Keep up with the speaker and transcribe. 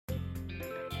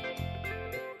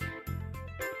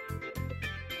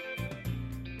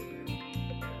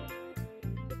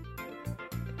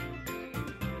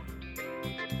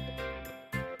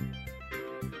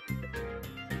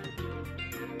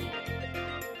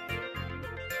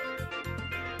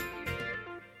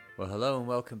Well, hello and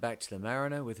welcome back to The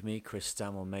Mariner with me, Chris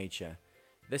Stammel Major.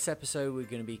 This episode we're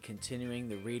going to be continuing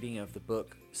the reading of the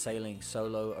book Sailing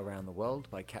Solo Around the World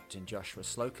by Captain Joshua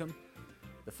Slocum.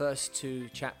 The first two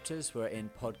chapters were in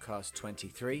podcast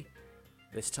 23.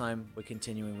 This time we're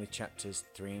continuing with chapters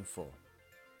 3 and 4.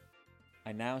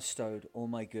 I now stowed all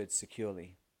my goods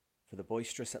securely, for the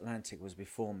boisterous Atlantic was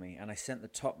before me, and I sent the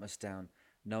topmast down,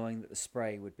 knowing that the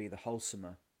spray would be the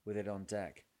wholesomer with it on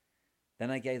deck. Then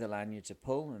I gave the lanyards a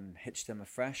pull and hitched them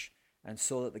afresh, and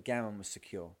saw that the gammon was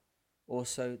secure.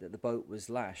 Also that the boat was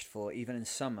lashed, for even in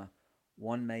summer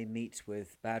one may meet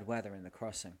with bad weather in the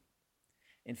crossing.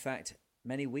 In fact,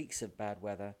 many weeks of bad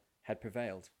weather had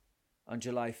prevailed. On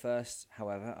July 1st,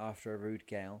 however, after a rude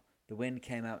gale, the wind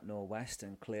came out northwest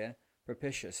and clear,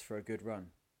 propitious for a good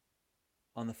run.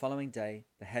 On the following day,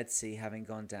 the head sea having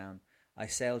gone down, I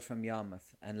sailed from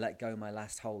Yarmouth and let go my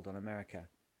last hold on America.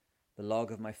 The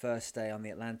log of my first stay on the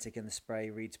Atlantic in the Spray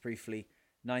reads briefly,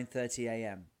 9:30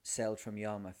 a.m., sailed from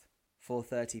Yarmouth,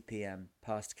 4:30 p.m.,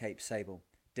 past Cape Sable,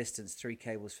 distance 3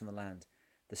 cables from the land,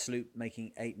 the sloop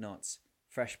making 8 knots,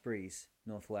 fresh breeze,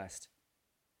 northwest.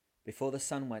 Before the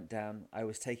sun went down, I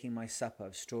was taking my supper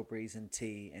of strawberries and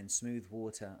tea in smooth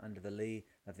water under the lee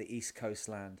of the east coast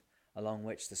land, along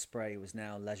which the Spray was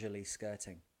now leisurely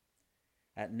skirting.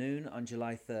 At noon on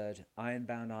July 3rd,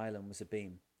 Ironbound Island was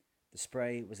abeam. The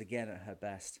Spray was again at her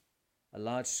best. A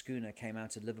large schooner came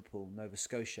out of Liverpool, Nova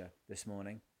Scotia, this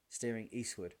morning, steering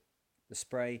eastward. The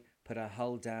Spray put her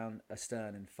hull down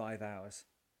astern in 5 hours.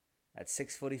 At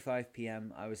 6:45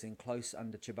 p.m. I was in close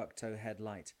under Chebucto Head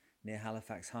Light, near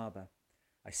Halifax Harbour.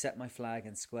 I set my flag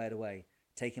and squared away,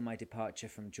 taking my departure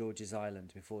from George's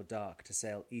Island before dark to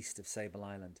sail east of Sable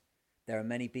Island. There are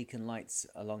many beacon lights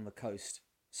along the coast.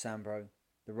 Sambro,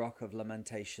 the Rock of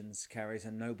Lamentations, carries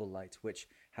a noble light, which,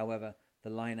 however, the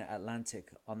liner Atlantic,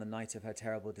 on the night of her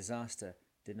terrible disaster,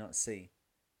 did not see.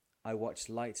 I watched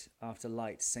light after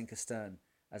light sink astern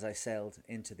as I sailed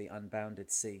into the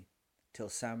unbounded sea, till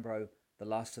Sambro, the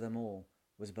last of them all,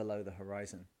 was below the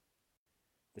horizon.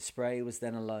 The Spray was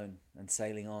then alone, and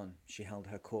sailing on, she held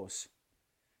her course.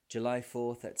 July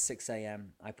 4th at 6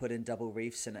 a.m. I put in double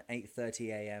reefs, and at 8:30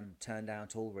 a.m. turned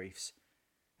out all reefs.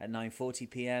 At 9:40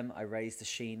 p.m. I raised the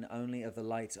sheen only of the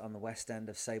light on the west end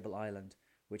of Sable Island,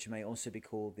 which may also be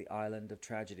called the Island of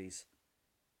Tragedies.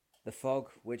 The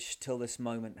fog, which till this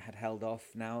moment had held off,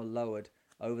 now lowered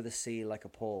over the sea like a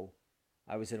pall.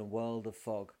 I was in a world of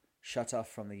fog, shut off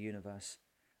from the universe.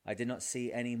 I did not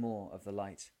see any more of the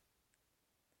light.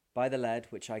 By the lead,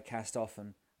 which I cast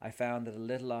often, I found that a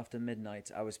little after midnight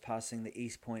I was passing the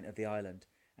east point of the island,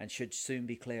 and should soon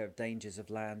be clear of dangers of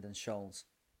land and shoals.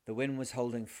 The wind was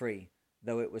holding free,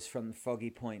 though it was from the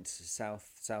foggy point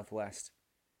south-southwest.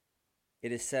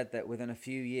 It is said that within a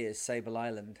few years Sable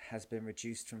Island has been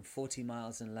reduced from 40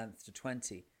 miles in length to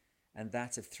 20, and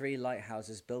that of 3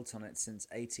 lighthouses built on it since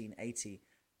 1880,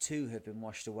 2 have been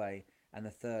washed away, and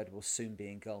the third will soon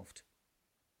be engulfed.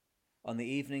 On the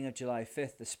evening of July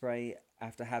 5th, the Spray,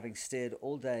 after having steered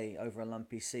all day over a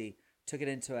lumpy sea, took it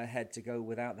into her head to go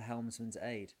without the helmsman's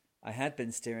aid. I had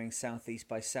been steering southeast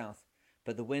by south,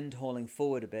 but the wind hauling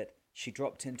forward a bit, she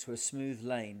dropped into a smooth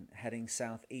lane, heading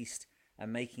southeast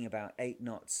and making about 8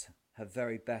 knots, her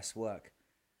very best work.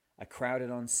 I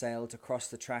crowded on sail to cross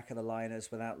the track of the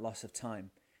liners without loss of time,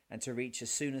 and to reach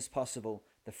as soon as possible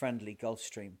the friendly Gulf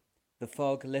Stream. The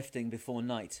fog lifting before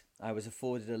night, I was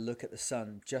afforded a look at the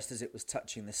sun just as it was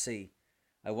touching the sea.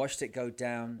 I watched it go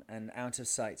down and out of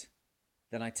sight.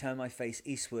 Then I turned my face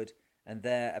eastward, and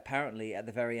there, apparently at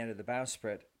the very end of the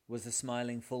bowsprit, was the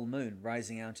smiling full moon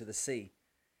rising out of the sea.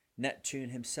 Neptune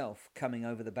himself, coming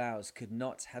over the bows, could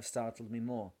not have startled me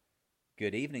more.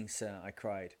 "Good evening, sir," I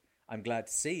cried. "I'm glad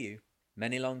to see you."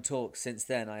 Many long talks since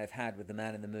then I have had with the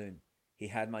man in the moon. He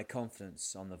had my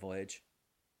confidence on the voyage.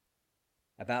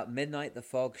 About midnight the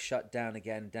fog shut down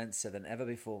again, denser than ever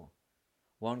before.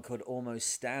 One could almost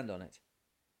stand on it.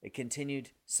 It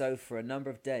continued so for a number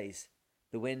of days,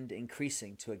 the wind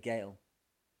increasing to a gale.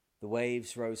 The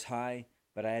waves rose high,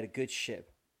 but I had a good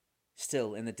ship.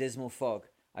 Still, in the dismal fog,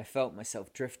 I felt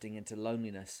myself drifting into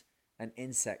loneliness, an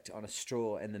insect on a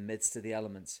straw in the midst of the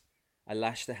elements. I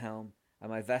lashed the helm, and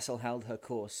my vessel held her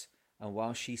course, and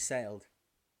while she sailed,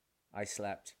 I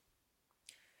slept.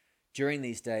 During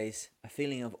these days, a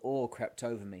feeling of awe crept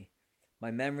over me,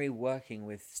 my memory working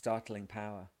with startling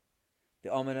power.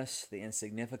 The ominous, the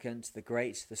insignificant, the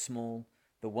great, the small,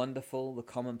 the wonderful, the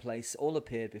commonplace, all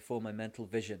appeared before my mental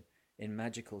vision in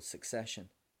magical succession.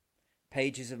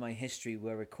 Pages of my history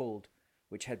were recalled,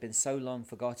 which had been so long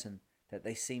forgotten that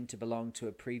they seemed to belong to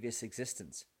a previous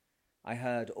existence. I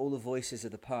heard all the voices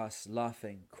of the past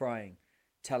laughing, crying,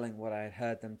 telling what I had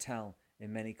heard them tell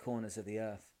in many corners of the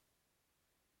earth.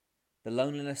 The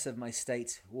loneliness of my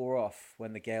state wore off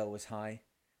when the gale was high,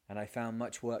 and I found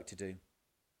much work to do.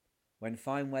 When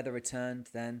fine weather returned,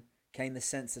 then came the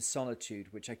sense of solitude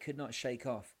which I could not shake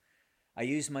off. I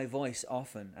used my voice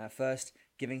often, at first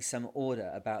giving some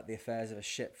order about the affairs of a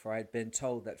ship, for I had been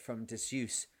told that from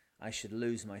disuse I should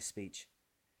lose my speech.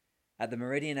 At the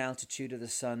meridian altitude of the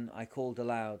sun I called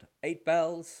aloud, 8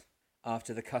 bells,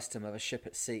 after the custom of a ship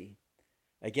at sea.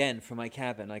 Again, from my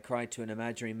cabin I cried to an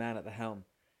imaginary man at the helm,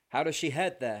 how does she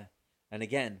head there? And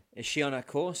again, is she on her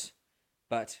course?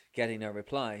 But, getting no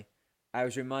reply, I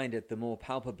was reminded the more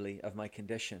palpably of my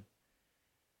condition.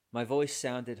 My voice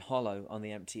sounded hollow on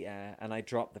the empty air, and I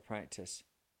dropped the practice.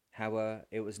 However,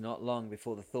 it was not long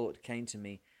before the thought came to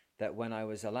me that when I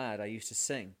was a lad I used to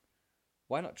sing.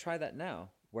 Why not try that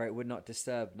now, where it would not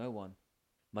disturb no one?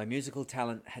 My musical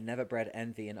talent had never bred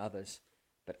envy in others,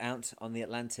 but out on the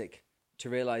Atlantic, to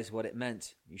realize what it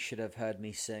meant, you should have heard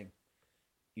me sing.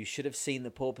 You should have seen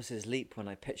the porpoises leap when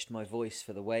I pitched my voice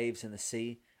for the waves and the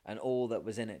sea and all that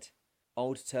was in it.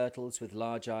 Old turtles with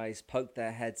large eyes poked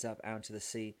their heads up out of the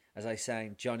sea as I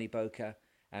sang Johnny Boker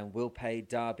and Will pay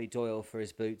Darby Doyle for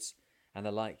his boots and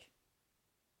the like.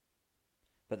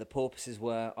 But the porpoises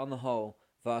were, on the whole,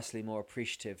 vastly more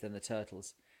appreciative than the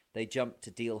turtles. They jumped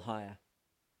a deal higher.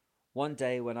 One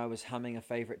day when I was humming a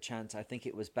favourite chant, I think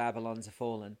it was Babylon's a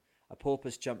Fallen, a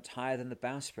porpoise jumped higher than the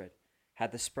bowsprit.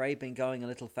 Had the spray been going a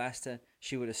little faster,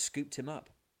 she would have scooped him up.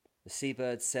 The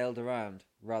seabirds sailed around,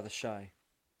 rather shy.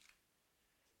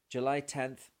 July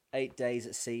 10th, 8 days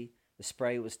at sea. The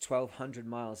Spray was 1,200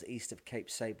 miles east of Cape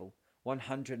Sable.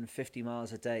 150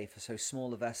 miles a day for so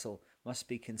small a vessel must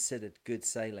be considered good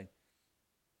sailing.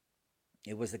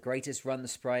 It was the greatest run the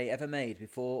Spray ever made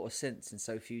before or since in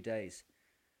so few days.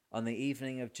 On the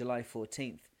evening of July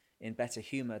 14th, in better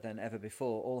humour than ever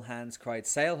before, all hands cried,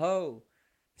 "Sail ho!"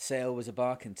 The sail was a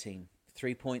barkentine,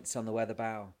 3 points on the weather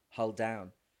bow, hull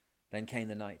down. Then came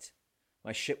the night.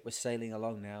 My ship was sailing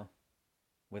along now,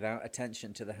 without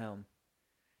attention to the helm.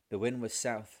 The wind was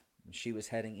south, and she was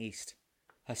heading east.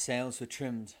 Her sails were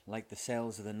trimmed like the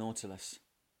sails of the Nautilus.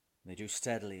 They drew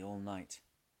steadily all night.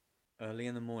 Early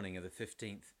in the morning of the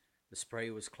 15th, the Spray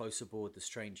was close aboard the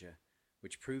Stranger,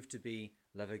 which proved to be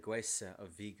La Viguesa of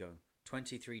Vigo,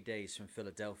 23 days from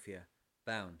Philadelphia,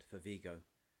 bound for Vigo.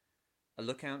 A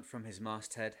lookout from his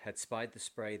masthead had spied the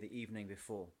Spray the evening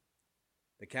before.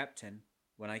 The captain,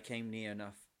 when I came near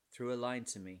enough, threw a line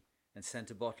to me and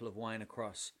sent a bottle of wine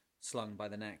across, slung by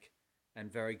the neck,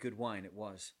 and very good wine it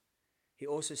was. He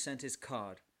also sent his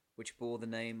card, which bore the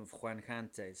name of Juan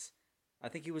Cantes. I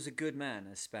think he was a good man,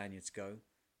 as Spaniards go,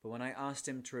 but when I asked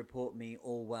him to report me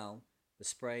all well, the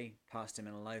Spray passed him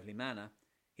in a lively manner.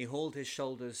 He hauled his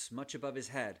shoulders much above his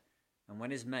head, and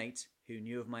when his mate, who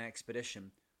knew of my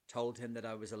expedition, told him that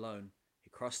I was alone, he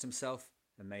crossed himself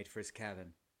and made for his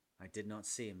cabin. I did not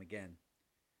see him again.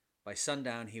 By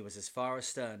sundown he was as far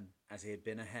astern as he had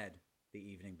been ahead the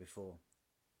evening before.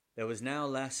 There was now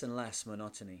less and less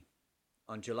monotony.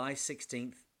 On July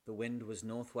 16th the wind was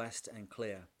northwest and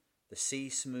clear, the sea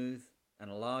smooth, and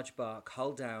a large bark,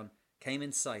 hull down, came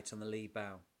in sight on the lee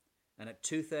bow, and at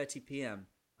 2:30 p.m.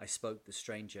 I spoke the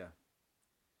Stranger.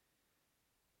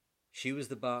 She was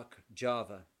the bark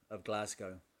Java of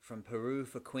Glasgow, from Peru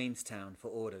for Queenstown for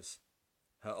orders.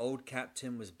 Her old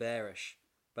captain was bearish,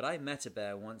 but I met a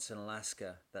bear once in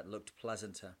Alaska that looked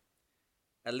pleasanter.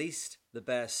 At least the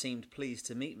bear seemed pleased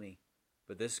to meet me,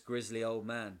 but this grizzly old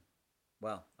man,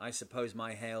 well, I suppose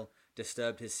my hail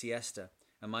disturbed his siesta,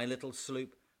 and my little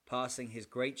sloop passing his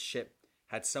great ship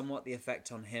had somewhat the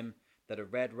effect on him that a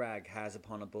red rag has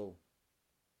upon a bull.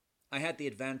 I had the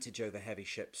advantage over heavy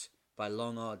ships, by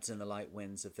long odds in the light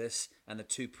winds of this and the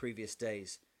 2 previous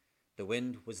days. The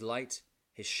wind was light,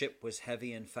 his ship was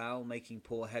heavy and foul, making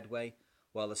poor headway,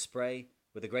 while the Spray,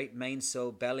 with a great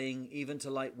mainsail bellying even to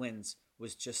light winds,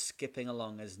 was just skipping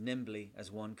along as nimbly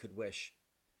as one could wish.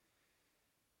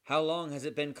 "How long has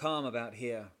it been calm about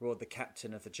here?" roared the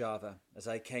captain of the Java, as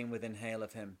I came within hail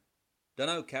of him.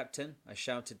 "Dunno, captain," I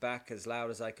shouted back as loud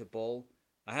as I could bawl.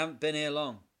 "I haven't been here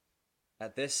long."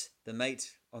 At this, the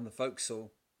mate on the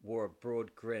forecastle wore a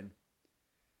broad grin.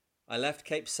 "I left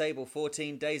Cape Sable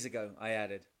 14 days ago," I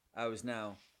added. I was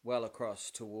now well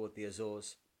across toward the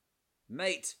Azores.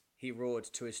 "Mate," he roared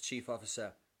to his chief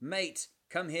officer. "Mate,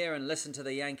 come here and listen to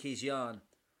the Yankees yarn.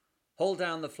 Haul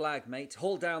down the flag, mate,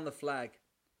 haul down the flag."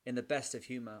 In the best of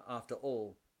humour, after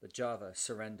all, the Java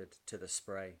surrendered to the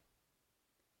Spray.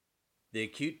 The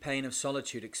acute pain of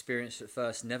solitude experienced at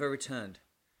first never returned.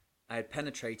 I had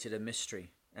penetrated a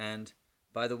mystery, and,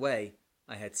 by the way,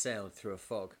 I had sailed through a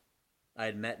fog. I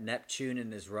had met Neptune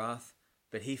in his wrath,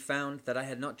 but he found that I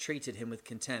had not treated him with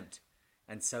contempt,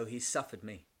 and so he suffered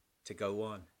me to go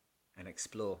on and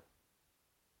explore.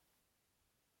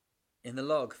 In the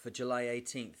log for July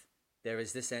 18th, there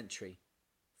is this entry: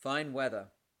 fine weather,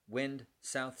 wind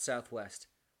south-southwest,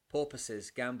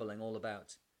 porpoises gambolling all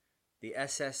about. The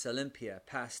SS Olympia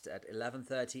passed at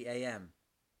 11:30 a.m.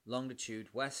 Longitude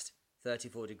west,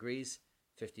 34 degrees,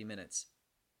 50 minutes.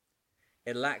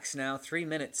 It lacks now 3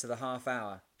 minutes of the half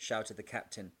hour, shouted the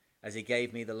captain, as he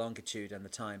gave me the longitude and the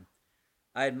time.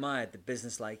 I admired the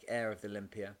businesslike air of the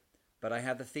Olympia, but I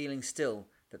had the feeling still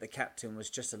that the captain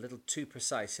was just a little too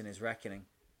precise in his reckoning.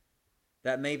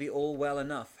 That may be all well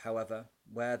enough, however,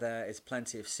 where there is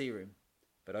plenty of sea room,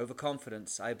 but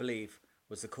overconfidence, I believe,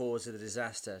 was the cause of the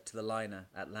disaster to the liner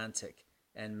Atlantic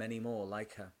and many more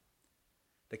like her.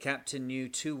 The captain knew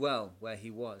too well where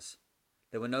he was.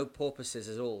 There were no porpoises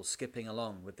at all skipping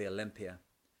along with the Olympia.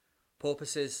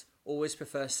 Porpoises always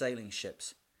prefer sailing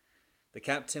ships. The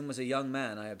captain was a young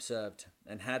man, I observed,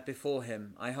 and had before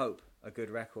him, I hope, a good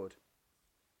record.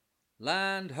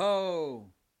 Land ho!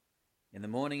 In the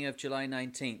morning of July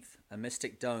 19th, a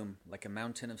mystic dome, like a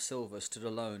mountain of silver, stood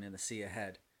alone in the sea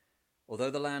ahead.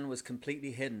 Although the land was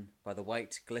completely hidden by the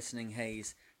white, glistening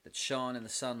haze that shone in the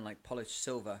sun like polished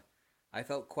silver, I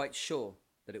felt quite sure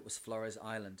that it was Flores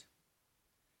Island.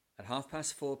 At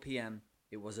 4:30 p.m.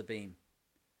 it was abeam.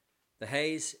 The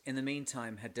haze, in the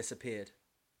meantime, had disappeared.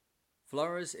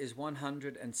 Flores is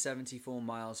 174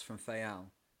 miles from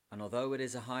Fayal, and although it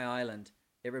is a high island,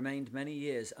 it remained many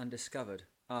years undiscovered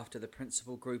after the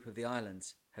principal group of the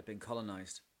islands had been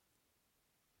colonized.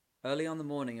 Early on the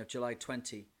morning of July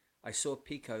 20, I saw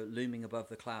Pico looming above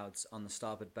the clouds on the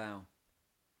starboard bow.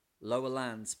 Lower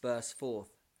lands burst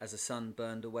forth as the sun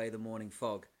burned away the morning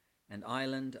fog, and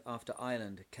island after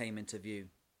island came into view.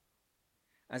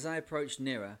 As I approached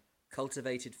nearer,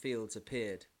 cultivated fields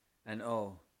appeared, and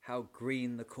oh, how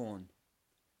green the corn!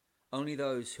 Only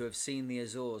those who have seen the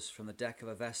Azores from the deck of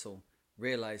a vessel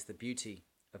realize the beauty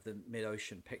of the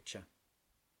mid-ocean picture.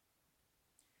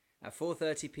 At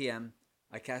 4:30 p.m.,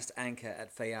 I cast anchor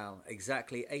at Fayal,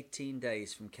 exactly 18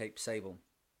 days from Cape Sable.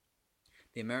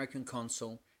 The American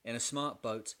consul, in a smart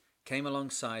boat, came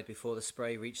alongside before the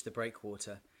spray reached the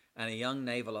breakwater, and a young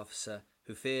naval officer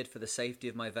who feared for the safety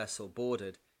of my vessel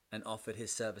boarded and offered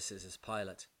his services as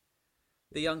pilot.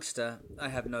 The youngster, I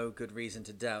have no good reason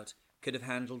to doubt, could have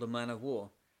handled a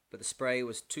man-of-war, but the spray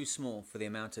was too small for the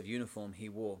amount of uniform he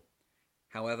wore.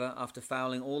 However, after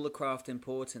fouling all the craft in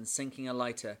port and sinking a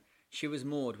lighter, she was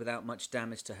moored without much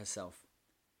damage to herself.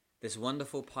 This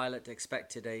wonderful pilot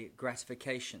expected a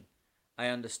gratification, I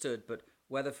understood, but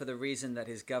whether for the reason that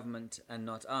his government and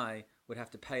not I would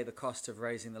have to pay the cost of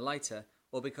raising the lighter,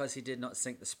 or because he did not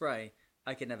sink the spray,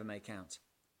 I could never make out.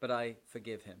 But I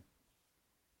forgive him.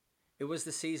 It was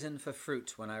the season for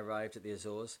fruit when I arrived at the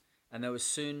Azores, and there was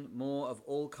soon more of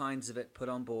all kinds of it put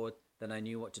on board than I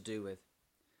knew what to do with.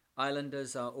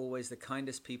 Islanders are always the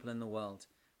kindest people in the world,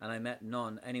 and I met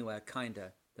none anywhere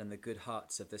kinder than the good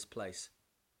hearts of this place.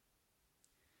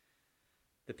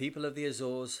 The people of the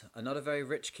Azores are not a very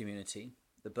rich community.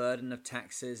 The burden of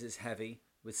taxes is heavy,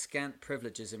 with scant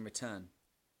privileges in return,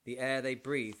 the air they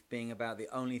breathe being about the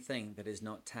only thing that is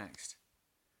not taxed.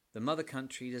 The mother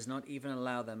country does not even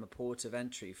allow them a port of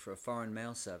entry for a foreign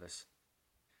mail service.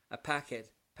 A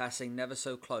packet, passing never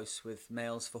so close with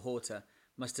mails for Horta,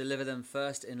 must deliver them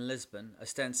first in Lisbon,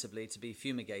 ostensibly to be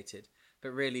fumigated, but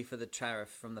really for the tariff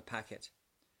from the packet.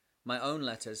 My own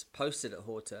letters, posted at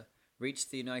Horta,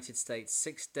 reached the United States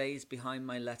 6 days behind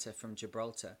my letter from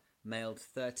Gibraltar, mailed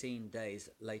 13 days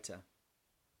later.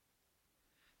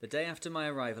 The day after my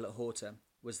arrival at Horta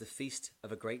was the feast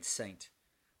of a great saint.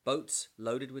 Boats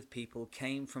loaded with people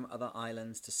came from other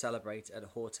islands to celebrate at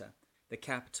Horta, the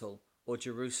capital or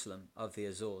Jerusalem of the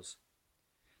Azores.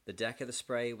 The deck of the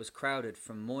Spray was crowded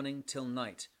from morning till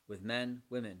night with men,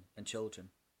 women, and children.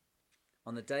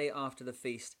 On the day after the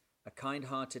feast, a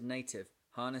kind-hearted native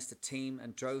harnessed a team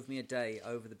and drove me a day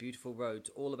over the beautiful roads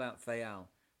all about Fayal,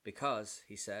 because,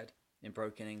 he said, in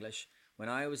broken English, when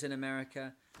I was in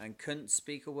America and couldn't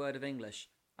speak a word of English,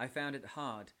 I found it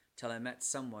hard till I met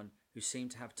someone who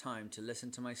seemed to have time to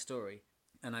listen to my story,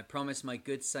 and I promised my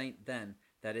good saint then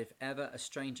that if ever a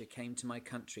stranger came to my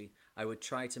country, I would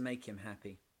try to make him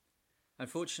happy.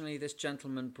 Unfortunately, this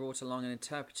gentleman brought along an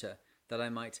interpreter that I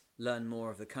might learn more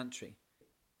of the country.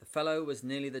 The fellow was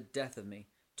nearly the death of me,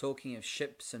 talking of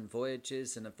ships and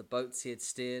voyages and of the boats he had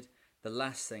steered, the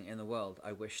last thing in the world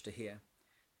I wished to hear.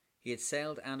 He had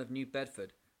sailed out of New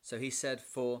Bedford, so he said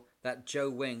for that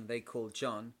Joe Wing they called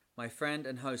John, my friend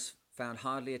and host found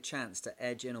hardly a chance to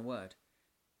edge in a word.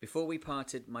 Before we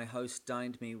parted, my host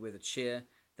dined me with a cheer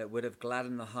that would have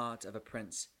gladdened the heart of a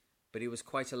prince, but he was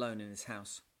quite alone in his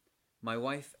house. My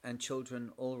wife and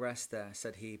children all rest there,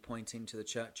 said he, pointing to the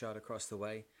churchyard across the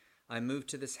way. I moved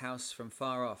to this house from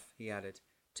far off, he added,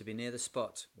 to be near the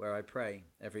spot where I pray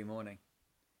every morning.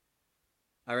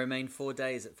 I remained 4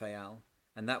 days at Fayal,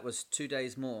 and that was 2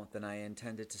 days more than I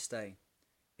intended to stay.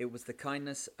 It was the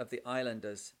kindness of the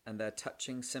islanders and their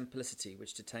touching simplicity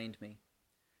which detained me.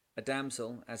 A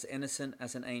damsel, as innocent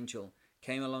as an angel,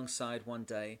 came alongside one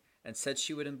day and said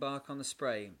she would embark on the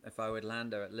Spray if I would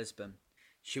land her at Lisbon.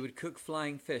 She would cook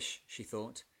flying fish, she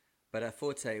thought, but her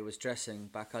forte was dressing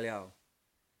bacalhau.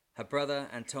 Her brother,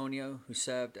 Antonio, who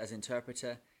served as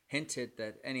interpreter, hinted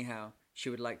that anyhow she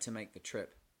would like to make the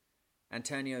trip.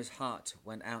 Antonio's heart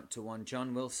went out to one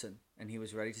John Wilson, and he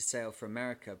was ready to sail for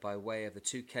America by way of the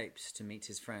 2 Capes to meet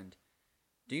his friend.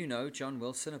 "Do you know John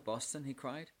Wilson of Boston?" he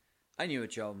cried. "I knew a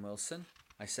John Wilson,"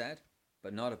 I said,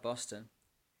 "but not of Boston."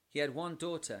 "He had 1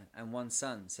 daughter and 1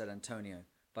 son," said Antonio,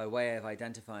 by way of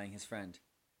identifying his friend.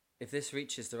 If this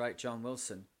reaches the right John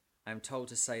Wilson, I am told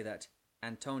to say that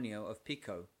Antonio of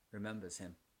Pico remembers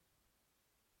him.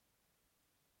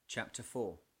 Chapter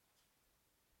 4.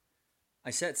 I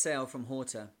set sail from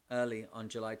Horta early on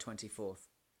July 24th.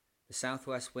 The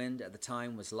southwest wind at the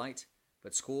time was light,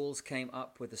 but squalls came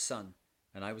up with the sun,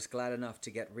 and I was glad enough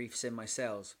to get reefs in my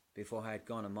sails before I had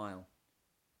gone a mile.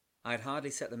 I had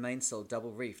hardly set the mainsail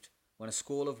double reefed when a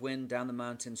squall of wind down the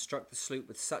mountain struck the sloop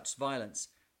with such violence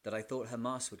that I thought her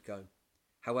mast would go.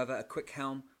 However, a quick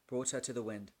helm brought her to the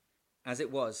wind. As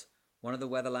it was, one of the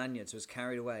weather lanyards was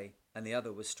carried away and the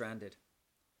other was stranded.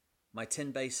 My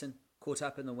tin basin, caught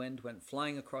up in the wind, went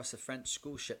flying across a French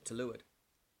schoolship to leeward.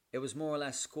 It was more or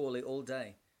less squally all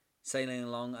day, sailing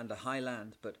along under high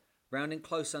land, but rounding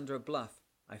close under a bluff,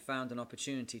 I found an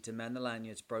opportunity to mend the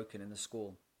lanyards broken in the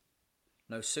squall.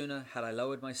 No sooner had I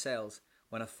lowered my sails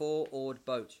when a 4-oared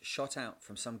boat shot out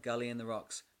from some gully in the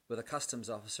rocks with a customs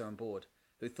officer on board,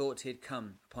 who thought he had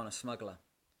come upon a smuggler.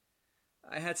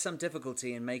 I had some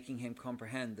difficulty in making him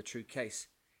comprehend the true case.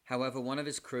 However, one of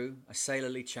his crew, a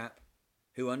sailorly chap,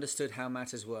 who understood how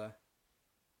matters were,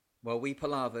 while we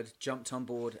palavered, jumped on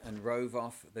board and rove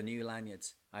off the new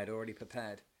lanyards I had already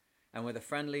prepared, and with a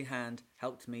friendly hand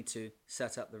helped me to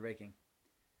set up the rigging.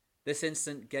 This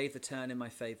instant gave the turn in my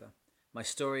favour. My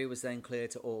story was then clear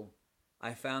to all.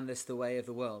 I found this the way of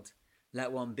the world.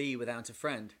 Let one be without a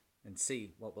friend, and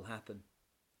see what will happen.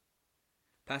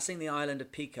 Passing the island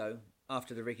of Pico,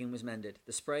 after the rigging was mended,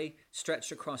 the Spray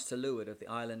stretched across to leeward of the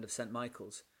island of St.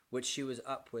 Michael's, which she was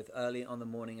up with early on the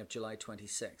morning of July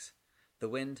 26, the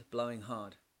wind blowing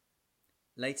hard.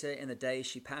 Later in the day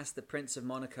she passed the Prince of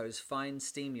Monaco's fine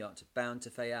steam yacht bound to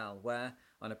Fayal, where,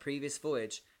 on a previous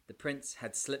voyage, the prince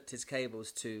had slipped his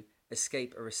cables to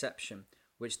escape a reception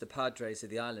which the padres of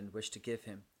the island wished to give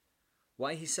him.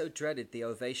 Why he so dreaded the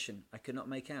ovation I could not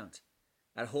make out.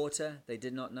 At Horta they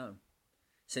did not know.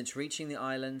 Since reaching the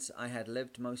islands I had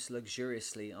lived most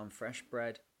luxuriously on fresh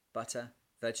bread, butter,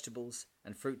 vegetables,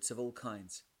 and fruits of all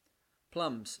kinds.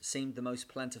 Plums seemed the most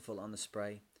plentiful on the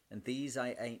Spray, and these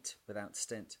I ate without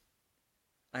stint.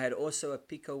 I had also a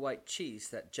pico white cheese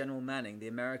that General Manning, the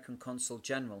American Consul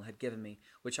General, had given me,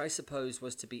 which I supposed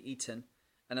was to be eaten,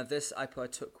 and of this I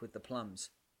partook with the plums.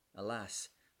 Alas,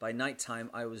 by night time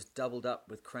I was doubled up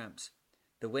with cramps.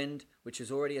 The wind, which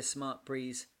was already a smart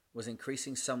breeze, was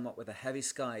increasing somewhat with a heavy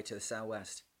sky to the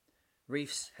southwest.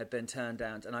 Reefs had been turned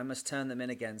down, and I must turn them in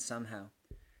again somehow.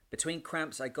 Between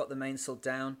cramps I got the mainsail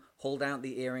down, hauled out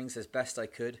the earrings as best I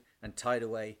could, and tied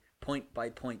away, point by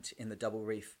point, in the double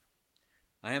reef.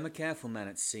 I am a careful man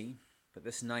at sea, but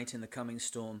this night in the coming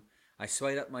storm I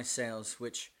swayed up my sails,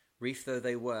 which, reefed though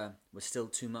they were still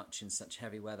too much in such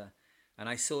heavy weather, and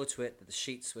I saw to it that the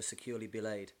sheets were securely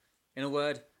belayed. In a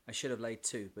word, I should have laid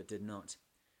to, but did not.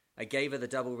 I gave her the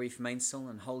double reef mainsail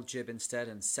and whole jib instead,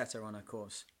 and set her on her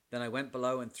course. Then I went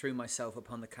below and threw myself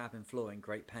upon the cabin floor in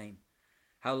great pain.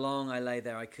 How long I lay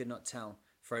there I could not tell,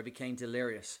 for I became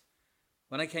delirious.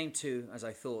 When I came to, as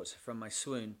I thought, from my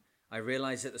swoon, I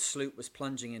realized that the sloop was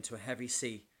plunging into a heavy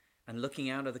sea, and looking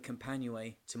out of the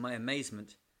companionway, to my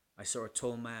amazement, I saw a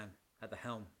tall man at the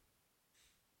helm.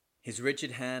 His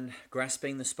rigid hand,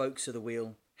 grasping the spokes of the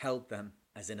wheel, held them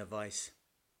as in a vice.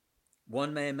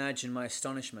 One may imagine my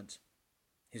astonishment.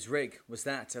 His rig was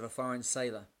that of a foreign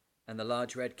sailor, and the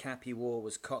large red cap he wore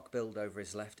was cock-billed over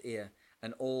his left ear,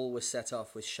 and all was set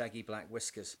off with shaggy black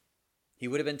whiskers. He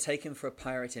would have been taken for a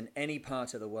pirate in any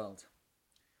part of the world.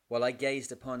 While I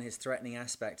gazed upon his threatening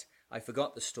aspect, I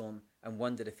forgot the storm and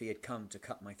wondered if he had come to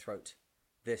cut my throat.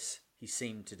 This he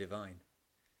seemed to divine.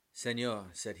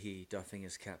 "Señor," said he, doffing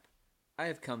his cap, I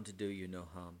have come to do you no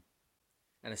harm.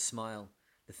 And a smile,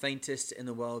 the faintest in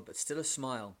the world but still a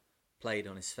smile, played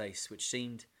on his face, which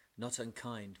seemed not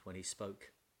unkind when he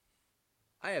spoke.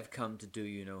 I have come to do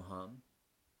you no harm.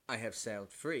 I have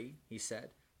sailed free, he said,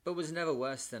 but was never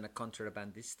worse than a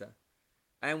contrabandista.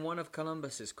 I am one of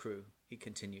Columbus's crew, he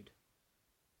continued.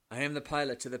 I am the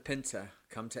pilot of the Pinta,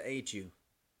 come to aid you.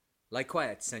 Lie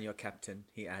quiet, Senor Captain,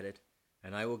 he added,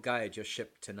 and I will guide your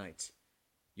ship tonight.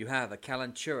 You have a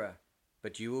calentura,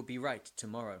 but you will be right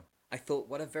tomorrow. I thought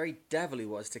what a very devil he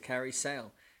was to carry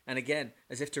sail, and again,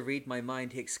 as if to read my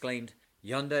mind, he exclaimed,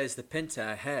 Yonder is the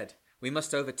Pinta ahead. We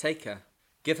must overtake her.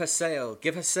 Give her sail,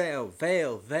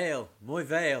 veil, veil, muy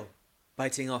veil.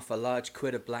 Biting off a large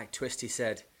quid of black twist, he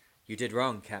said, You did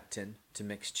wrong, Captain, to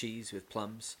mix cheese with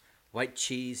plums. White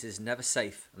cheese is never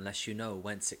safe unless you know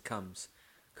whence it comes.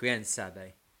 Quien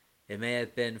sabe? It may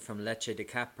have been from leche de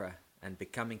capra, and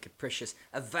becoming capricious.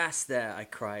 Avast there, I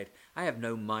cried. I have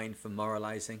no mind for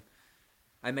moralizing.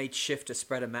 I made shift to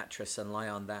spread a mattress and lie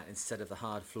on that instead of the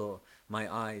hard floor,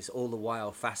 my eyes all the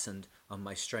while fastened on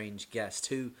my strange guest,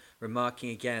 who, remarking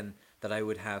again that I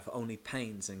would have only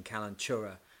pains and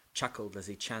calentura, chuckled as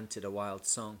he chanted a wild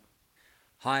song.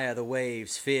 High are the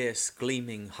waves, fierce,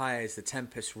 gleaming, high as the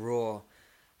tempest roar,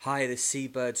 high the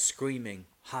seabird screaming,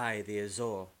 high the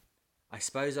azure. I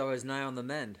suppose I was nigh on the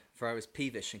mend, for I was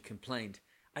peevish and complained,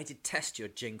 I detest your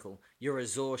jingle, your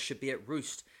azure should be at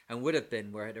roost, and would have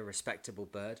been were it a respectable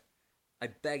bird. I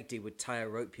begged he would tie a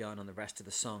rope yarn on the rest of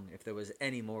the song, if there was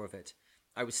any more of it.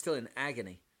 I was still in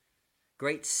agony.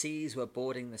 Great seas were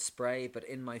boarding the spray, but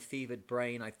in my fevered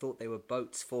brain I thought they were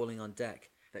boats falling on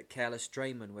deck, that careless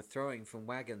draymen were throwing from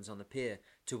wagons on the pier,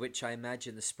 to which I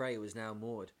imagined the spray was now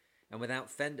moored, and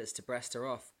without fenders to breast her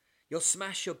off. You'll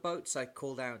smash your boats, I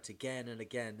called out again and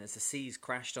again, as the seas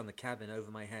crashed on the cabin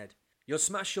over my head. You'll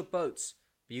smash your boats,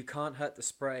 but you can't hurt the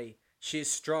spray. She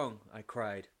is strong, I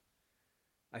cried.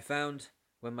 I found,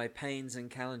 when my pains and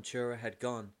calentura had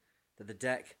gone, that the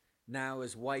deck, now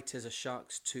as white as a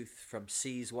shark's tooth from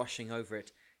seas washing over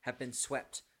it, had been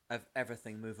swept of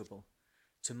everything movable.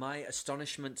 To my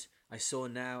astonishment, I saw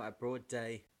now at broad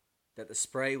day that the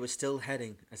spray was still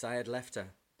heading as I had left her,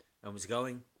 and was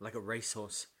going like a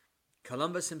racehorse.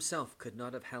 Columbus himself could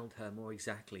not have held her more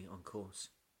exactly on course.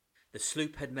 The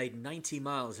sloop had made 90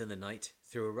 miles in the night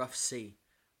through a rough sea.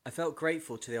 I felt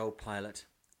grateful to the old pilot,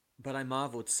 but I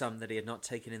marvelled some that he had not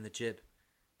taken in the jib.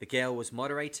 The gale was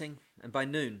moderating, and by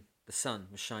noon the sun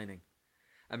was shining.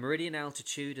 A meridian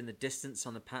altitude in the distance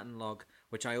on the pattern log,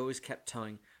 which I always kept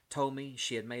towing, told me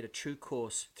she had made a true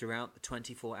course throughout the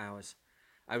 24 hours.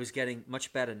 I was getting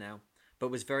much better now, but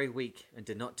was very weak and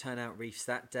did not turn out reefs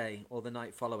that day or the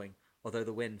night following, although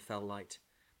the wind fell light.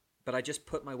 But I just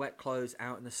put my wet clothes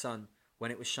out in the sun when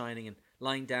it was shining, and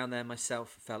lying down there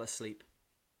myself fell asleep.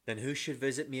 Then who should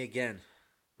visit me again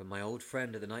but my old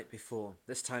friend of the night before,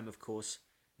 this time, of course,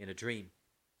 in a dream.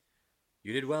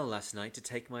 You did well last night to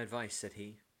take my advice, said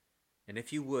he, and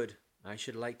if you would, I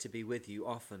should like to be with you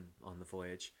often on the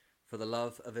voyage, for the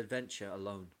love of adventure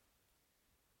alone.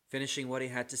 Finishing what he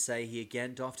had to say, he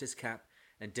again doffed his cap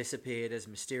and disappeared as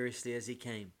mysteriously as he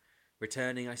came,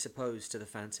 returning, I suppose, to the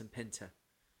Phantom Pinta.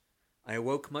 I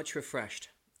awoke much refreshed,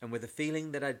 and with a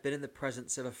feeling that I had been in the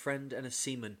presence of a friend and a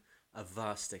seaman of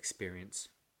vast experience.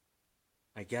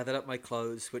 I gathered up my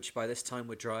clothes, which by this time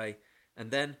were dry,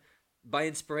 and then, by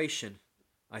inspiration,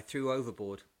 I threw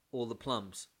overboard all the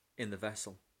plums in the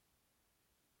vessel.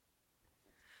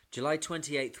 July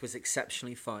 28th was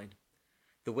exceptionally fine.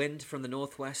 The wind from the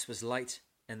northwest was light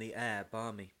and the air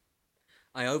balmy.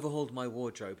 I overhauled my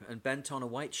wardrobe and bent on a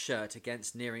white shirt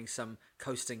against nearing some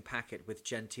coasting packet with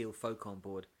genteel folk on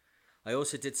board. I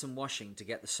also did some washing to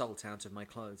get the salt out of my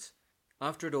clothes.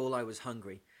 After it all, I was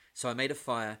hungry, so I made a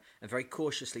fire and very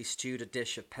cautiously stewed a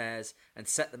dish of pears and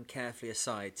set them carefully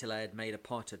aside till I had made a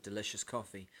pot of delicious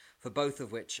coffee, for both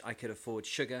of which I could afford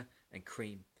sugar and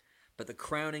cream. But the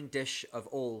crowning dish of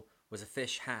all was a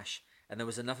fish hash, and there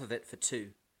was enough of it for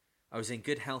two. I was in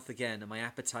good health again, and my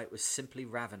appetite was simply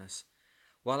ravenous.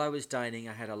 While I was dining,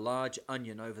 I had a large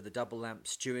onion over the double lamp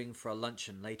stewing for a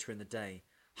luncheon later in the day.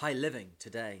 High living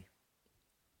today.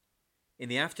 In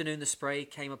the afternoon the spray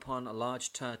came upon a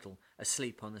large turtle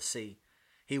asleep on the sea.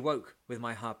 He woke with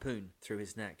my harpoon through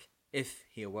his neck, if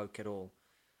he awoke at all.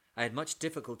 I had much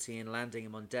difficulty in landing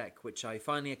him on deck, which I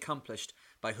finally accomplished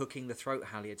by hooking the throat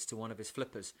halyards to one of his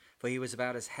flippers, for he was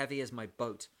about as heavy as my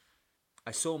boat.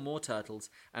 I saw more turtles,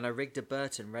 and I rigged a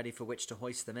burton ready for which to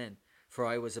hoist them in, for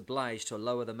I was obliged to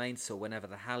lower the mainsail whenever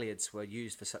the halyards were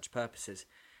used for such purposes,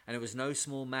 and it was no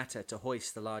small matter to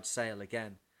hoist the large sail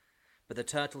again. But the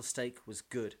turtle steak was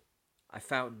good. I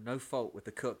found no fault with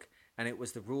the cook, and it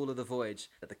was the rule of the voyage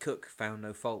that the cook found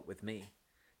no fault with me.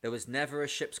 There was never a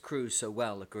ship's crew so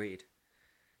well agreed.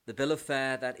 The bill of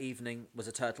fare that evening was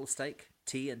a turtle steak,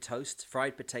 tea and toast,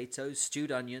 fried potatoes,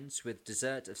 stewed onions, with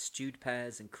dessert of stewed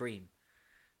pears and cream.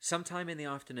 Sometime in the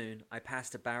afternoon I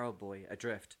passed a barrel buoy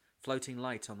adrift, floating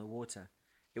light on the water.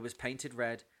 It was painted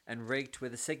red and rigged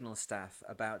with a signal staff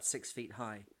about 6 feet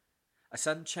high. A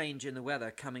sudden change in the weather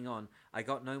coming on, I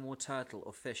got no more turtle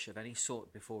or fish of any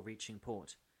sort before reaching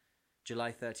port.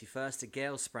 July 31st, a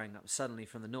gale sprang up suddenly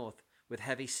from the north, with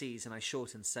heavy seas, and I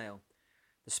shortened sail.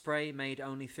 The Spray made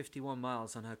only 51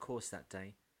 miles on her course that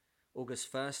day.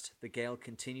 August 1st, the gale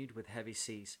continued with heavy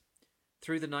seas.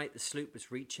 Through the night, the sloop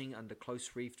was reaching under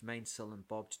close-reefed mainsail and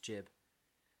bobbed jib.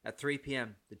 At 3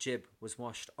 p.m., the jib was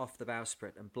washed off the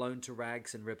bowsprit and blown to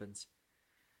rags and ribbons.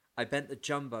 I bent the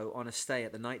jumbo on a stay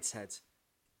at the knight's heads.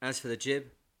 As for the jib,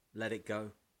 let it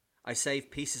go. I saved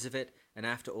pieces of it, and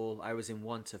after all, I was in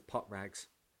want of pot rags.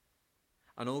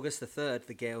 On August the 3rd,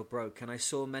 the gale broke, and I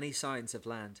saw many signs of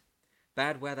land.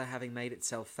 Bad weather having made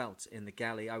itself felt in the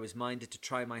galley, I was minded to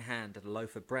try my hand at a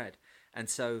loaf of bread, and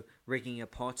so, rigging a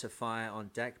pot of fire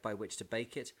on deck by which to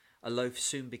bake it, a loaf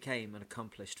soon became an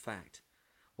accomplished fact.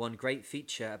 One great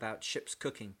feature about ship's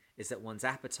cooking is that one's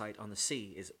appetite on the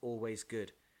sea is always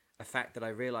good, a fact that I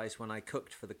realized when I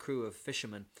cooked for the crew of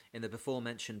fishermen in the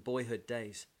before-mentioned boyhood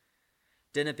days.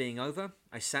 Dinner being over,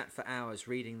 I sat for hours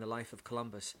reading the life of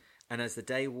Columbus, and as the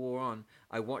day wore on,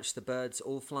 I watched the birds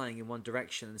all flying in one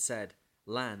direction and said,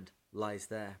 "Land lies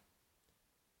there."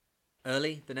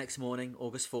 Early the next morning,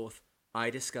 August 4th, I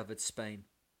discovered Spain.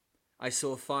 I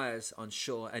saw fires on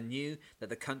shore and knew that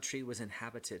the country was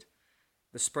inhabited.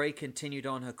 The Spray continued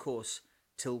on her course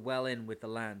till well in with the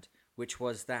land, which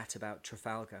was that about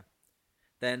Trafalgar.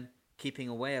 Then, keeping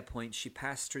away a point, she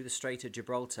passed through the Strait of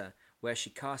Gibraltar, where she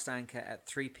cast anchor at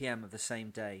 3 p.m. of the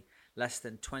same day, less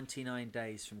than 29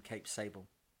 days from Cape Sable.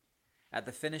 At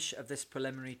the finish of this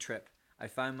preliminary trip, I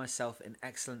found myself in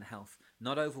excellent health,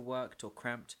 not overworked or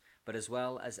cramped, but as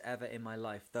well as ever in my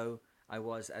life, though I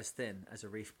was as thin as a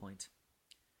reef point.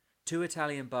 2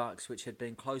 Italian barks which had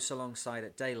been close alongside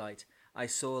at daylight, I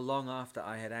saw long after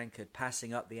I had anchored,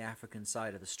 passing up the African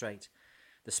side of the strait.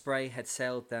 The Spray had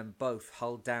sailed them both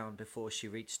hull down before she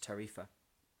reached Tarifa.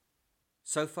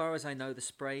 So far as I know, the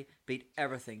Spray beat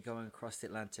everything going across the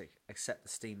Atlantic, except the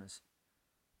steamers.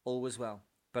 All was well,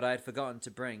 but I had forgotten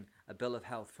to bring a bill of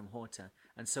health from Horta,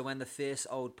 and so when the fierce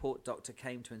old port doctor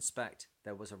came to inspect,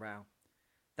 there was a row.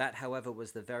 That, however,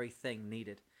 was the very thing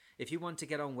needed. If you want to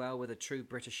get on well with a true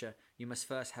Britisher, you must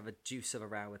first have a deuce of a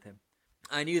row with him.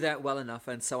 I knew that well enough,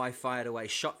 and so I fired away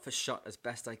shot for shot as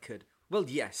best I could. "Well,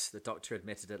 yes," the doctor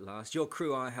admitted at last, "your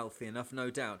crew are healthy enough,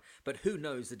 no doubt, but who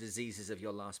knows the diseases of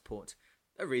your last port?"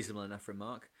 A reasonable enough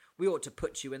remark. "We ought to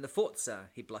put you in the fort, sir,"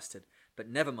 he blustered. "But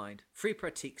never mind. Free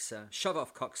pratique, sir. Shove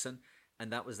off, coxswain."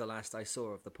 And that was the last I saw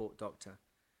of the port doctor.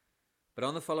 But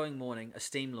on the following morning, a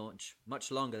steam launch,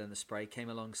 much longer than the Spray, came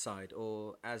alongside,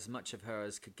 or as much of her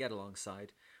as could get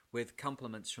alongside, with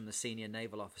compliments from the senior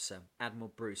naval officer, Admiral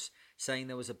Bruce, saying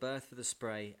there was a berth for the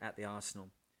Spray at the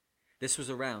arsenal. This was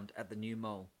around at the New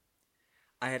Mole.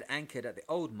 I had anchored at the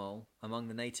Old Mole among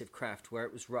the native craft, where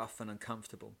it was rough and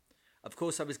uncomfortable. Of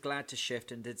course, I was glad to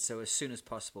shift, and did so as soon as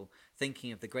possible,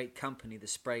 thinking of the great company the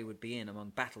Spray would be in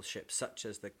among battleships such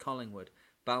as the Collingwood,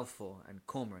 Balfour, and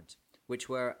Cormorant, which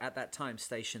were at that time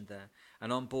stationed there,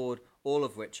 and on board all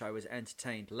of which I was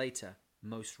entertained later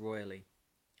most royally.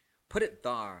 "Put it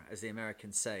thar," as the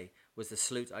Americans say, was the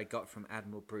salute I got from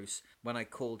Admiral Bruce when I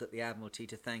called at the Admiralty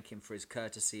to thank him for his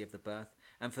courtesy of the berth,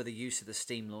 and for the use of the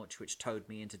steam launch which towed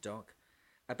me into dock.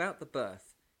 "About the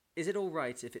berth, is it all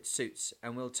right if it suits,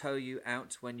 and we'll tow you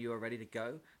out when you are ready to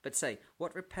go? But say,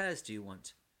 what repairs do you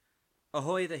want?"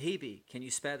 "Ahoy the Hebe! Can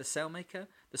you spare the sailmaker?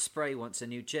 The Spray wants a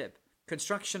new jib.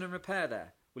 Construction and repair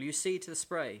there. Will you see to the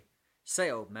Spray?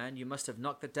 Say, old man, you must have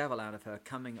knocked the devil out of her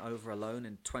coming over alone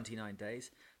in 29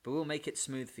 days, but we'll make it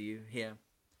smooth for you here."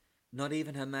 Not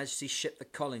even Her Majesty's ship the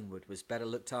Collingwood was better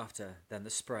looked after than the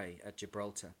Spray at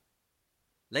Gibraltar.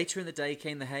 Later in the day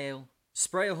came the hail,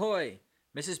 "Spray ahoy!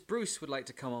 Mrs. Bruce would like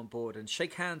to come on board and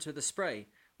shake hands with the Spray.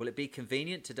 Will it be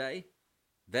convenient today?"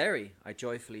 "Very," I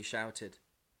joyfully shouted.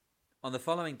 On the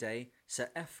following day,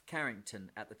 Sir F.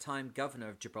 Carrington, at the time Governor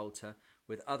of Gibraltar,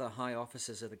 with other high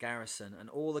officers of the garrison and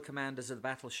all the commanders of the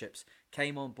battleships,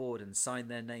 came on board and signed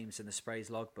their names in the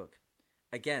Spray's logbook.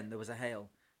 Again there was a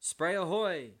hail, "Spray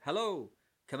ahoy! Hello!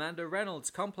 Commander Reynolds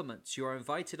compliments. You are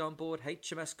invited on board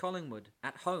HMS Collingwood,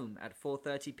 at home at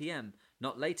 4:30 p.m.,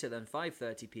 not later than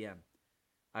 5:30 p.m.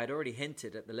 I had already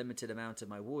hinted at the limited amount of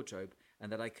my wardrobe,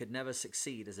 and that I could never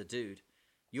succeed as a dude.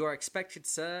 "You are expected,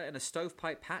 sir, in a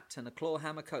stovepipe hat and a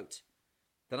clawhammer coat."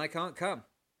 "Then I can't come."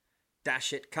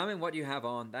 "Dash it, come in what you have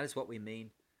on, that is what we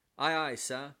mean." "Aye, aye,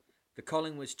 sir." The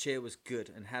Collingwood's cheer was good,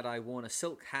 and had I worn a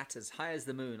silk hat as high as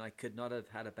the moon, I could not have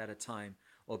had a better time,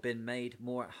 or been made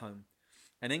more at home.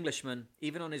 An Englishman,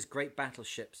 even on his great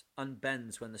battleships,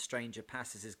 unbends when the stranger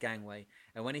passes his gangway,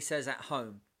 and when he says "at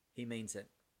home," he means it.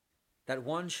 That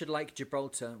one should like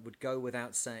Gibraltar would go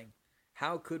without saying.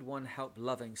 How could one help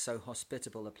loving so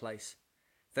hospitable a place?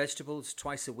 Vegetables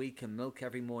twice a week and milk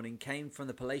every morning came from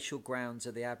the palatial grounds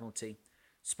of the Admiralty.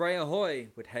 "Spray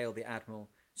ahoy!" would hail the Admiral.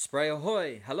 "Spray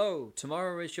ahoy! Hello!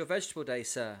 Tomorrow is your vegetable day,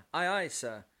 sir." "Aye, aye,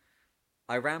 sir."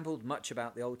 I rambled much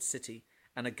about the old city,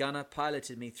 and a gunner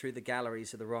piloted me through the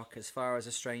galleries of the rock as far as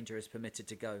a stranger is permitted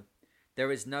to go.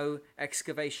 There is no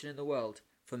excavation in the world,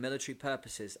 for military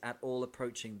purposes, at all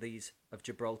approaching these of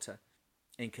Gibraltar,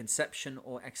 in conception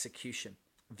or execution.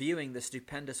 Viewing the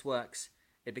stupendous works,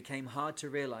 it became hard to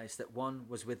realize that one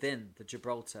was within the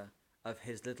Gibraltar of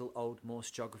his little old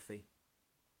Morse geography.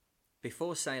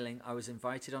 Before sailing, I was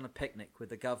invited on a picnic with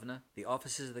the governor, the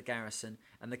officers of the garrison,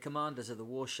 and the commanders of the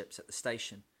warships at the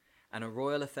station, and a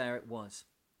royal affair it was.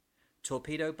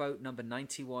 Torpedo boat number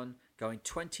 91, going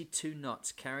 22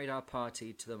 knots, carried our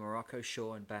party to the Morocco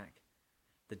shore and back.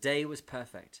 The day was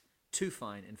perfect, too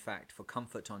fine, in fact, for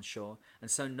comfort on shore, and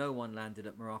so no one landed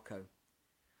at Morocco.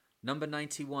 Number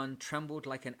 91 trembled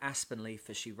like an aspen leaf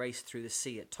as she raced through the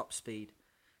sea at top speed.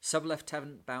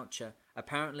 Sub-Lieutenant Boucher,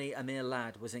 apparently a mere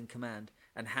lad, was in command,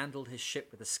 and handled his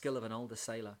ship with the skill of an older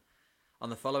sailor.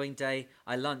 On the following day,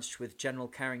 I lunched with General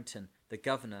Carrington, the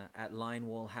governor, at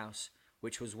Linewall House,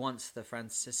 which was once the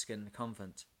Franciscan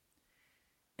convent.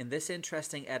 In this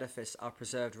interesting edifice are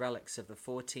preserved relics of the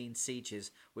 14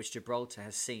 sieges which Gibraltar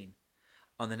has seen.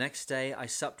 On the next day, I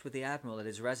supped with the Admiral at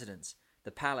his residence,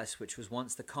 the palace which was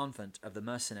once the convent of the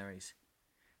mercenaries.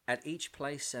 At each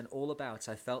place and all about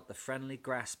I felt the friendly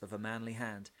grasp of a manly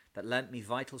hand that lent me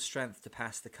vital strength to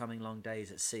pass the coming long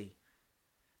days at sea.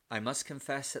 I must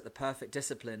confess that the perfect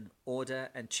discipline, order,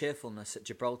 and cheerfulness at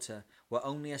Gibraltar were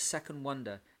only a second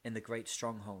wonder in the great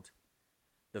stronghold.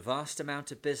 The vast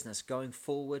amount of business going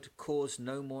forward caused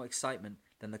no more excitement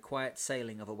than the quiet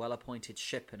sailing of a well-appointed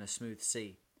ship in a smooth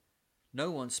sea.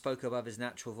 No one spoke above his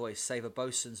natural voice save a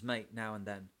boatswain's mate now and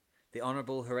then. The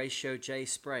Honourable Horatio J.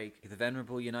 Sprague, the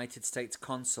venerable United States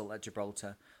Consul at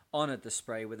Gibraltar, honoured the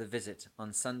Spray with a visit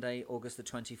on Sunday, August the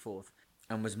 24th,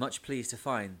 and was much pleased to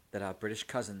find that our British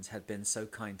cousins had been so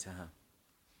kind to her.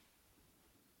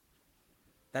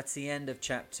 That's the end of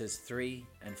chapters 3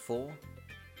 and 4.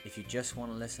 If you just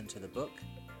want to listen to the book,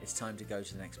 it's time to go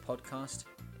to the next podcast.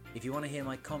 If you want to hear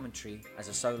my commentary as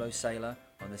a solo sailor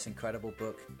on this incredible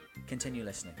book, continue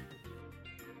listening.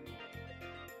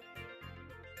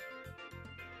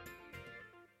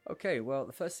 Okay, well,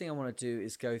 the first thing I want to do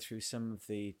is go through some of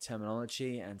the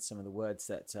terminology and some of the words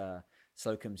that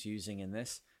Slocum's using in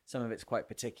this. Some of it's quite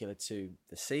particular to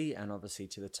the sea and obviously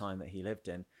to the time that he lived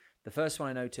in. The first one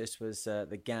I noticed was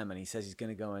the gammon. He says he's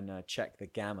going to go and check the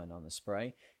gammon on the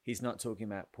Spray. He's not talking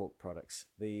about pork products.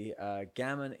 The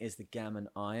gammon is the gammon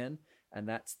iron, and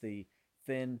that's the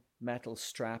thin metal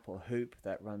strap or hoop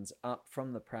that runs up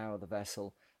from the prow of the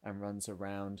vessel and runs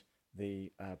around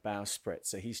the bowsprit.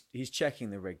 So he's checking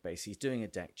the rig base. He's doing a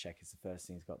deck check is the first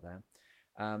thing he's got there.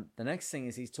 The next thing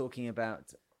is he's talking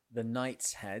about the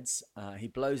knight's heads. He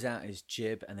blows out his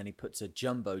jib and then he puts a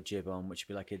jumbo jib on, which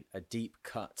would be like a deep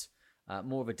cut,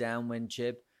 more of a downwind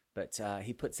jib, but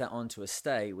he puts that onto a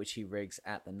stay, which he rigs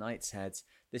at the knight's heads.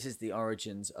 This is the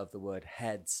origins of the word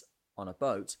heads on a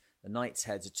boat. The knight's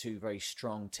heads are two very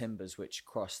strong timbers which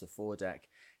cross the foredeck,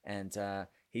 and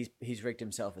he's rigged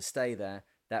himself a stay there.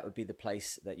 That would be the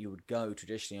place that you would go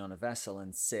traditionally on a vessel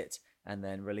and sit and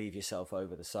then relieve yourself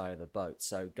over the side of the boat.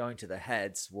 So going to the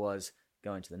heads was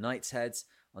going to the knight's heads.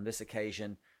 On this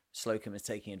occasion, Slocum is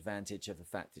taking advantage of the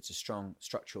fact it's a strong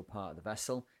structural part of the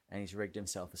vessel, and he's rigged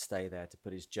himself a stay there to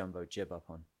put his jumbo jib up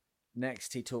on.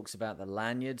 Next, he talks about the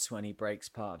lanyards when he breaks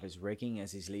part of his rigging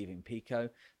as he's leaving Pico.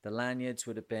 The lanyards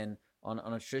would have been, on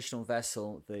a traditional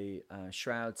vessel, the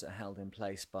shrouds are held in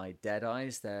place by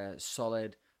deadeyes. They're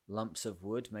solid lumps of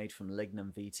wood made from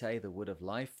lignum vitae, the wood of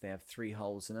life. They have 3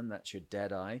 holes in them. That's your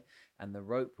deadeye. And the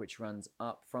rope which runs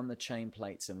up from the chain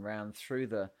plates and round through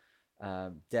the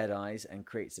deadeyes and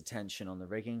creates the tension on the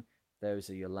rigging, those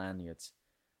are your lanyards.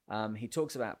 He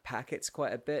talks about packets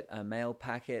quite a bit, mail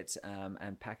packet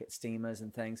and packet steamers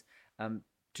and things.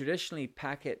 Traditionally,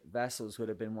 packet vessels would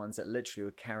have been ones that literally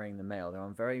were carrying the mail. They're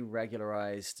on very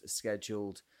regularized,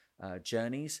 scheduled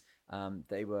journeys.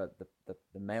 They were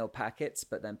the mail packets,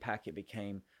 but then packet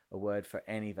became a word for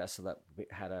any vessel that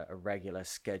had a regular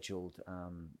scheduled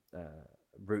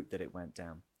route that it went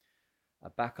down.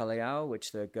 bacalhau,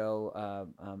 which the girl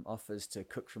offers to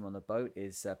cook from on the boat,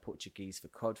 is Portuguese for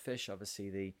codfish. Obviously,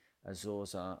 the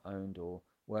Azores are owned or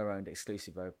were owned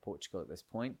exclusively by Portugal at this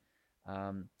point.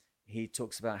 Um, he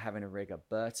talks about having to rig a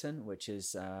Burton, which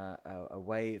is a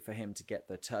way for him to get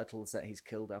the turtles that he's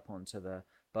killed up onto the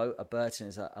boat. A Burton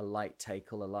is a light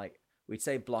tackle, a light, we'd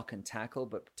say block and tackle,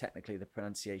 but technically the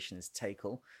pronunciation is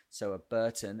tackle. So a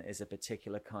Burton is a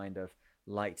particular kind of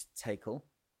light tackle.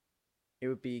 It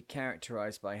would be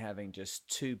characterized by having just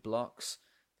two blocks.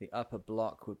 The upper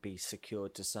block would be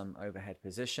secured to some overhead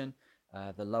position.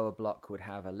 The lower block would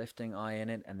have a lifting eye in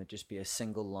it, and there'd just be a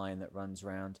single line that runs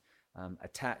round,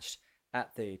 attached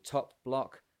at the top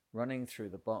block, running through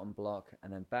the bottom block,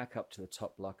 and then back up to the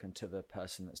top block and to the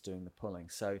person that's doing the pulling.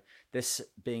 So this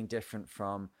being different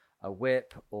from a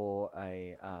whip or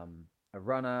a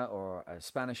runner or a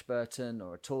Spanish Burton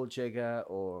or a tall jigger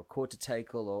or a quarter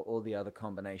tackle or all the other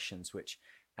combinations which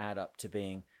add up to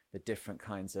being the different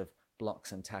kinds of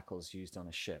blocks and tackles used on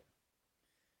a ship.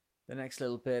 The next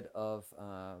little bit of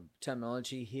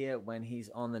terminology here: when he's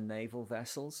on the naval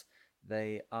vessels,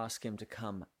 they ask him to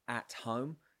come at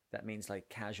home. That means like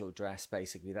casual dress,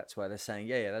 basically. That's why they're saying,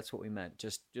 yeah, that's what we meant.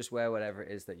 Just wear whatever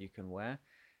it is that you can wear.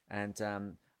 And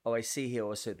I see here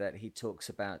also that he talks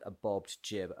about a bobbed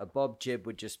jib. A bobbed jib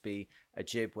would just be a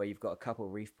jib where you've got a couple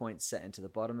of reef points set into the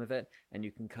bottom of it, and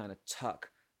you can kind of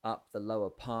tuck up the lower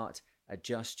part,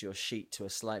 adjust your sheet to a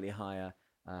slightly higher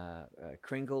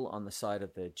kringle on the side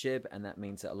of the jib, and that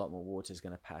means that a lot more water is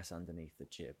going to pass underneath the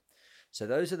jib. So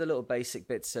those are the little basic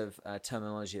bits of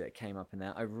terminology that came up in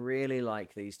there. I really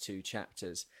like these two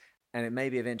chapters, and it may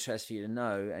be of interest for you to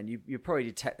know, and you probably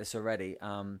detect this already.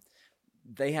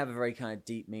 They have a very kind of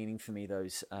deep meaning for me,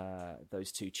 those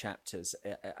two chapters.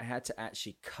 I had to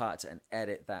actually cut and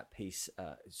edit that piece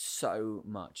so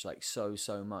much, like so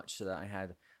much, so that I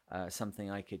had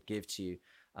something I could give to you.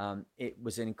 It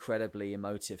was incredibly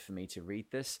emotive for me to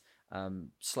read this.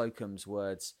 Slocum's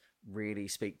words really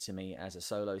speak to me as a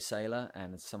solo sailor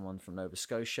and as someone from Nova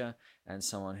Scotia and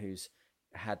someone who's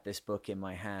had this book in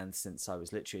my hands since I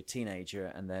was literally a teenager,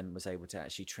 and then was able to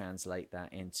actually translate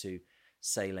that into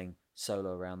sailing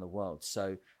solo around the world.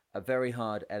 So a very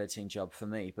hard editing job for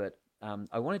me, but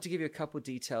I wanted to give you a couple of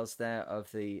details there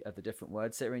of the different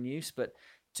words that are in use. But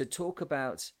to talk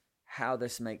about how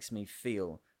this makes me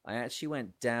feel, I actually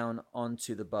went down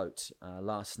onto the boat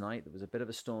last night. There was a bit of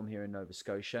a storm here in Nova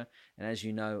Scotia, and as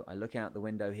you know, I look out the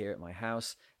window here at my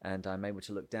house, and I'm able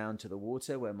to look down to the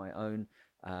water where my own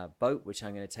boat, which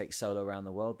I'm going to take solo around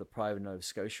the world, the Pride of Nova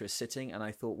Scotia, is sitting. And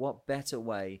I thought, what better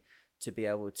way to be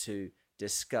able to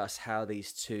discuss how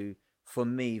these two, for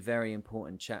me, very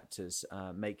important chapters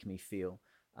make me feel.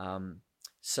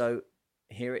 So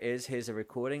here it is. Here's a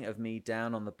recording of me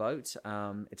down on the boat.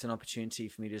 It's an opportunity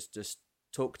for me to just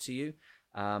talk to you,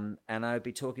 and I would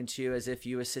be talking to you as if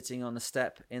you were sitting on the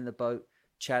step in the boat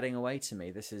chatting away to me.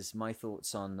 This is my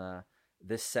thoughts on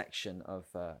this section of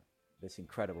this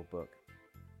incredible book.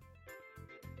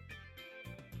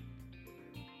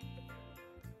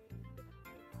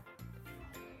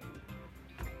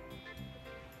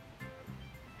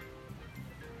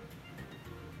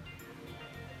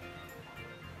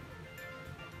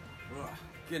 Oh,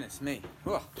 goodness me.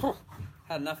 Oh,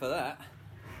 had enough of that.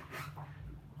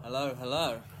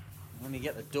 Hello. Let me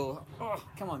get the door. Oh,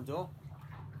 come on, door.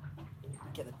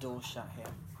 Get the door shut here.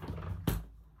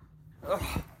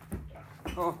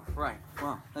 Oh, right.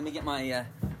 Well, let me get my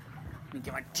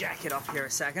jacket off here a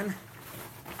second.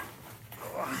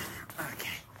 Oh,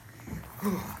 okay.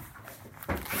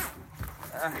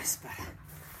 That's better.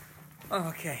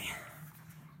 Okay.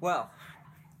 Well,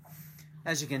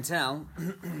 as you can tell,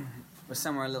 we're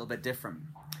somewhere a little bit different.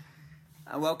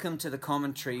 Welcome to the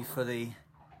commentary for the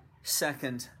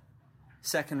second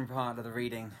part of the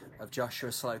reading of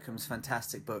Joshua Slocum's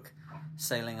fantastic book,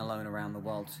 Sailing Alone Around the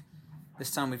World.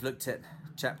 This time we've looked at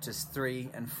chapters 3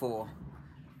 and 4,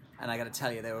 and I got to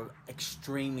tell you, they were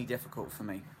extremely difficult for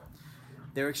me.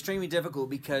 They were extremely difficult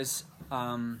because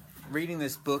reading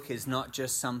this book is not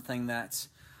just something that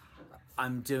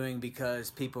I'm doing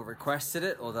because people requested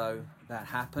it, although that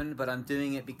happened, but I'm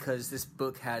doing it because this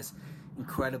book has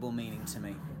incredible meaning to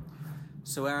me.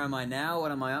 So where am I now?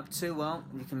 What am I up to? Well,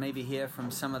 you can maybe hear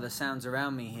from some of the sounds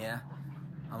around me here.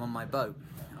 I'm on my boat.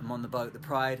 I'm on the boat, the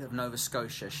Pride of Nova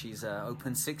Scotia. She's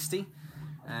open 60,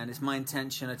 and it's my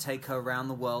intention to take her around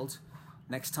the world.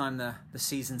 Next time the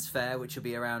season's fair, which will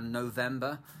be around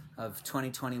November of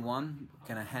 2021,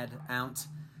 going to head out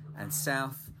and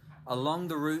south along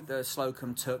the route that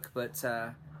Slocum took, but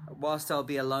whilst I'll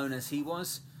be alone as he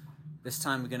was, this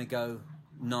time we're going to go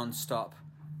non-stop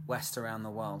west around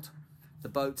the world. The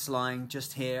boat's lying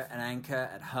just here at anchor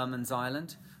at Herman's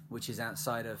Island, which is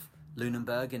outside of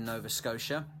Lunenburg in Nova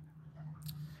Scotia.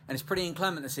 And it's pretty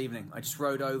inclement this evening. I just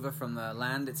rowed over from the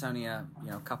land. It's only a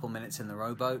couple minutes in the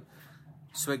rowboat.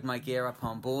 Swigged my gear up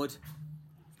on board.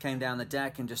 Came down the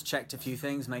deck and just checked a few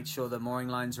things, made sure the mooring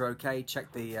lines are okay,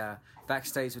 checked the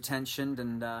backstays were tensioned,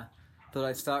 and thought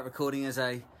I'd start recording as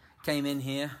I came in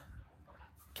here.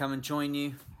 Come and join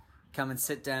you. Come and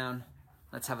sit down.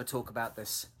 Let's have a talk about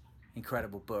this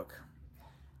incredible book.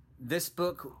 This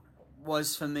book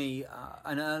was for me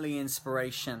an early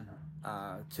inspiration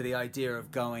to the idea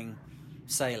of going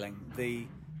sailing. The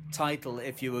title,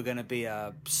 if you were going to be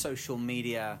a social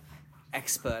media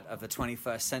expert of the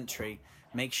 21st century,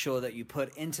 make sure that you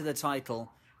put into the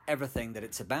title everything that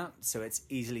it's about so it's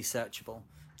easily searchable.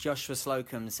 Joshua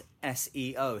Slocum's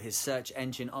SEO, his search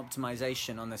engine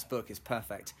optimization on this book, is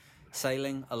perfect.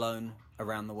 Sailing alone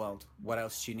around the world. What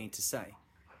else do you need to say?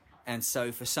 And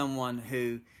so for someone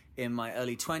who in my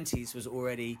early 20s was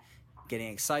already getting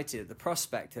excited at the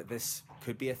prospect that this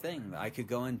could be a thing that I could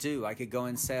go and do, I could go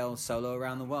and sail solo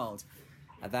around the world.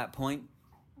 At that point,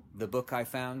 the book I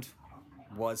found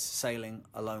was Sailing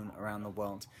Alone Around the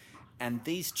World. And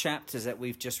these chapters that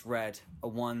we've just read are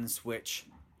ones which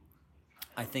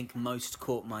I think most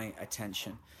caught my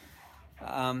attention.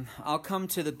 I'll come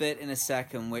to the bit in a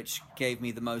second which gave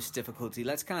me the most difficulty.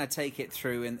 Let's kind of take it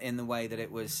through in the way that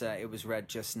it was read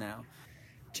just now.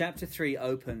 Chapter 3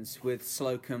 opens with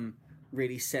Slocum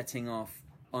really setting off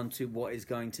onto what is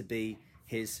going to be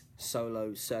his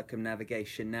solo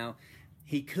circumnavigation. Now,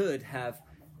 he could have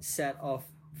set off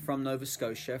from Nova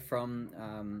Scotia, from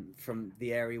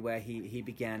the area where he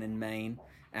began in Maine,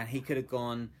 and he could have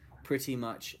gone pretty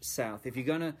much south. If you're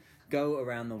going to go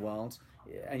around the world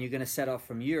and you're going to set off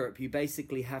from Europe, you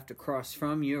basically have to cross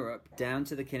from Europe down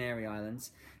to the Canary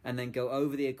Islands and then go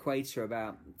over the equator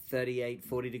about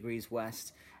 40 degrees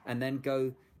west, and then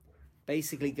go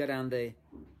down the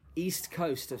east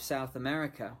coast of South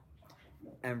America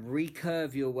and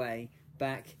recurve your way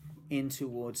back in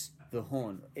towards the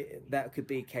Horn. That could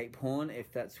be Cape Horn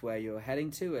if that's where you're heading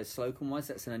to, as Slocum was.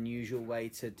 That's an unusual way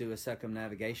to do a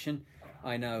circumnavigation.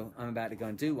 I know I'm about to go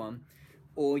and do one.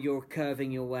 Or you're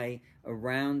curving your way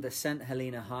around the St.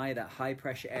 Helena High, that high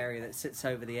pressure area that sits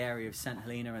over the area of St.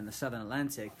 Helena in the Southern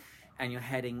Atlantic, and you're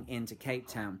heading into Cape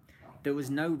Town. There was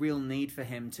no real need for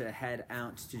him to head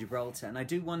out to Gibraltar, and I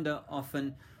do wonder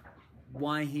often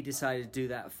why he decided to do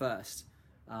that first.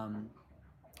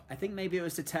 I think maybe it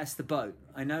was to test the boat.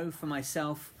 I know for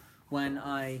myself, when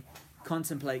I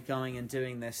contemplate going and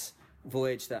doing this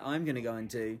voyage that I'm going to go and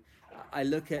do, I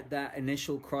look at that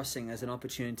initial crossing as an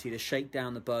opportunity to shake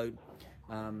down the boat,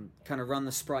 kind of run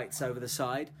the sprites over the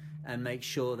side, and make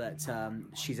sure that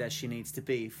she's as she needs to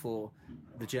be for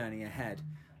the journey ahead.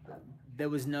 There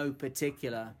was no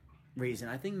particular reason.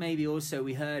 I think maybe also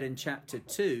we heard in chapter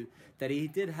 2 that he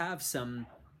did have some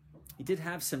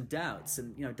doubts,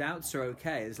 and doubts are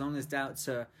okay as long as doubts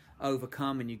are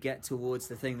overcome and you get towards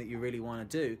the thing that you really want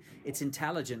to do. It's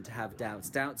intelligent to have doubts.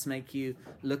 Doubts make you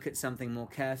look at something more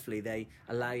carefully. They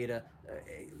allow you to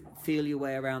feel your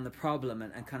way around the problem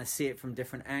and kind of see it from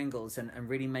different angles and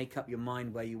really make up your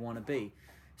mind where you want to be.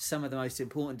 Some of the most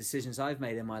important decisions I've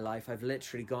made in my life, I've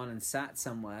literally gone and sat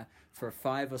somewhere for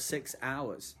 5 or 6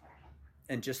 hours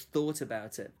and just thought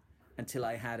about it until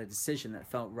I had a decision that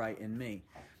felt right in me.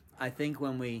 I think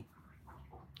when we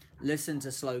listen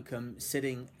to Slocum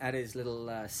sitting at his little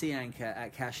sea anchor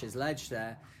at Cash's Ledge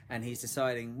there, and he's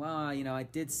deciding, well, I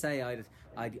did say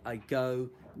I'd go,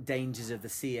 dangers of the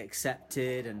sea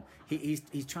accepted, and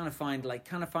he's trying to find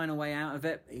a way out of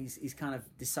it. He's kind of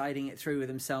deciding it through with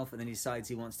himself, and then he decides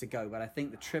he wants to go. But I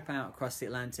think the trip out across the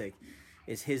Atlantic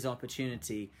is his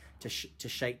opportunity to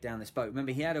shake down this boat.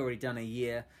 Remember, he had already done a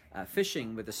year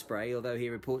fishing with the Spray, although he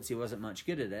reports he wasn't much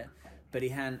good at it. But he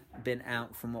hadn't been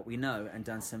out, from what we know, and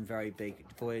done some very big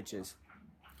voyages.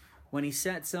 When he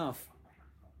sets off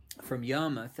from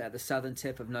Yarmouth at the southern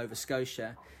tip of Nova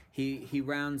Scotia, he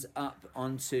rounds up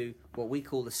onto what we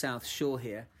call the South Shore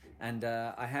here. And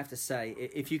I have to say,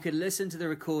 if you could listen to the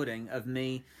recording of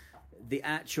me, the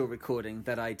actual recording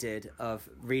that I did of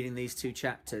reading these 2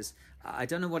 chapters, I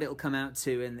don't know what it'll come out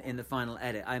to in the final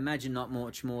edit. I imagine not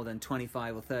much more than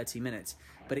 25 or 30 minutes.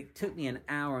 But it took me an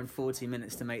hour and 40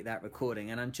 minutes to make that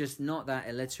recording, and I'm just not that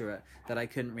illiterate that I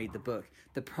couldn't read the book.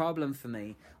 The problem for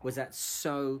me was that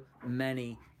so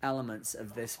many elements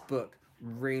of this book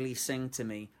really sing to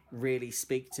me, really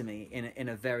speak to me in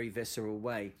a very visceral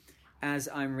way. As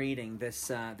I'm reading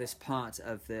this part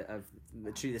of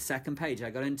the second page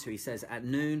I got into, he says, "At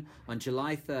noon on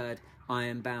July 3rd,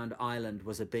 Ironbound Island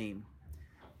was abeam."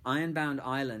 Ironbound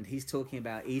Island, he's talking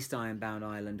about East Ironbound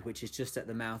Island, which is just at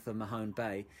the mouth of Mahone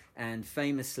Bay, and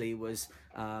famously was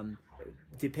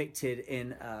depicted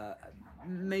in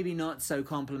maybe not so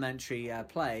complimentary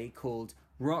play called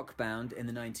Rockbound in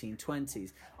the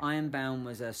 1920s. Ironbound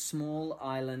was a small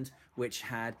island which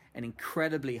had an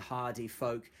incredibly hardy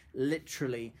folk.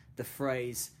 Literally, the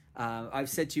phrase, I've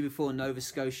said to you before, Nova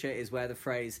Scotia is where the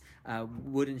phrase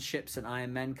wooden ships and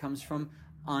iron men comes from.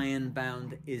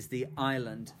 Ironbound is the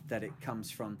island that it comes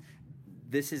from.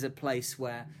 This is a place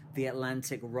where the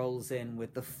Atlantic rolls in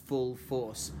with the full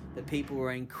force. The people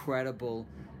were incredible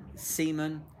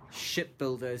seamen,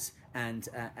 shipbuilders, and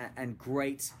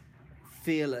great,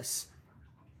 fearless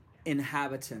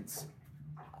inhabitants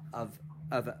of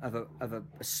a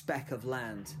speck of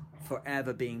land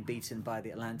forever being beaten by the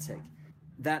Atlantic.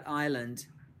 That island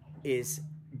is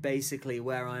basically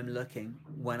where I'm looking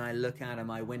when I look out of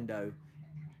my window,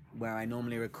 where I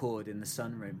normally record in the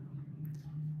sunroom.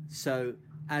 So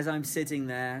as I'm sitting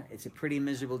there, it's a pretty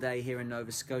miserable day here in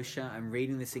Nova Scotia. I'm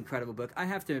reading this incredible book. I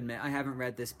have to admit, I haven't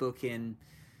read this book in,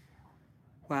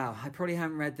 I probably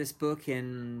haven't read this book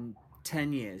in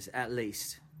 10 years at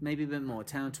least, maybe a bit more,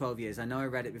 10 or 12 years. I know I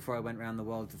read it before I went around the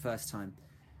world the first time.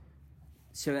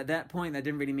 So at that point, that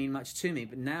didn't really mean much to me.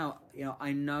 But now,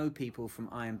 I know people from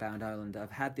Ironbound Island.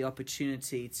 I've had the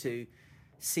opportunity to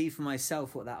see for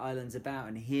myself what that island's about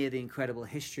and hear the incredible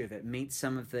history of it, meet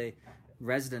some of the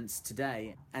residents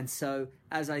today. And so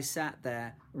as I sat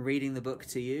there reading the book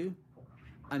to you,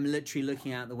 I'm literally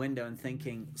looking out the window and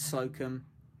thinking, Slocum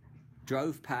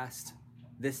drove past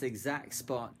this exact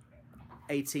spot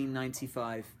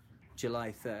 1895,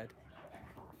 July 3rd.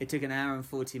 It took an hour and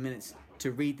 40 minutes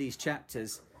to read these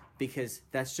chapters because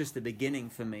that's just the beginning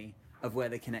for me of where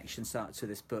the connection starts with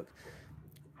this book.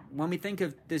 When we think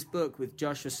of this book with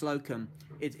Joshua Slocum,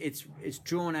 it's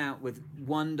drawn out with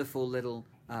wonderful little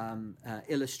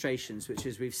illustrations, which,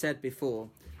 as we've said before,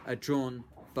 are drawn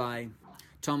by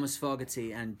Thomas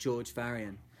Fogarty and George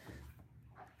Varian.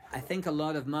 I think a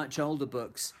lot of much older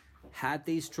books had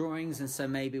these drawings, and so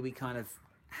maybe we kind of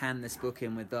hand this book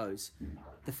in with those.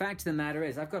 The fact of the matter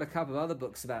is, I've got a couple of other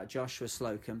books about Joshua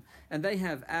Slocum, and they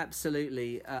have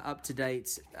absolutely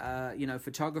up-to-date,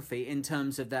 photography in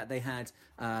terms of that they had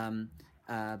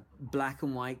black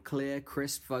and white, clear,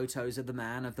 crisp photos of the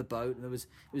man, of the boat. There was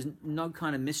no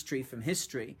kind of mystery from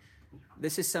history.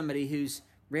 This is somebody who's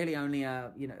really only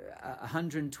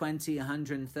 120,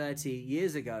 130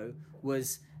 years ago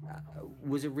was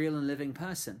a real and living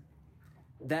person.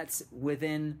 That's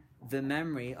within the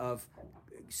memory of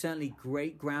certainly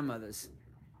great-grandmothers.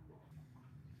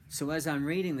 So as I'm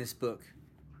reading this book,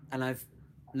 and I'm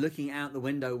looking out the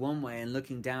window one way and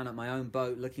looking down at my own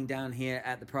boat, looking down here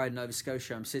at the Pride of Nova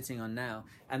Scotia I'm sitting on now,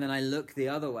 and then I look the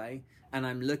other way, and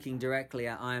I'm looking directly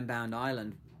at Ironbound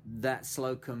Island that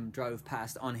Slocum drove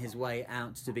past on his way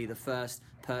out to be the first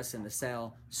person to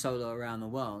sail solo around the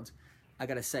world, I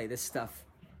gotta say, this stuff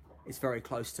is very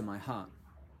close to my heart.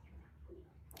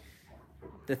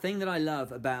 The thing that I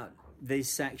love about these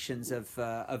sections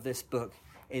of this book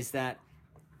is that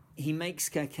he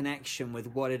makes a connection with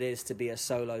what it is to be a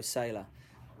solo sailor.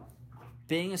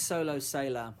 Being a solo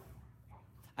sailor,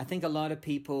 I think a lot of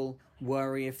people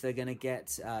worry if they're going to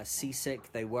get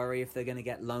seasick. They worry if they're going to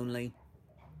get lonely.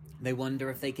 They wonder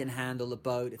if they can handle the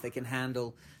boat, if they can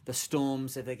handle the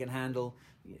storms, if they can handle,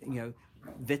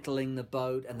 victualling the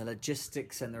boat and the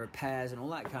logistics and the repairs and all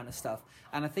that kind of stuff.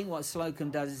 And I think what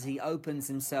Slocum does is he opens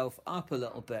himself up a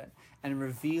little bit and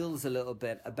reveals a little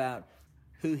bit about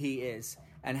who he is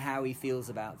and how he feels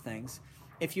about things.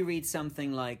 If you read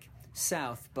something like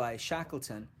South by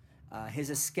Shackleton,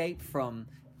 his escape from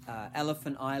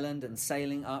Elephant Island and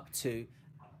sailing up to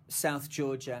South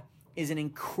Georgia is an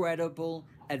incredible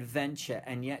adventure,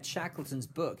 and yet Shackleton's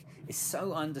book is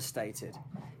so understated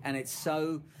and it's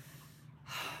so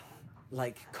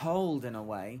cold in a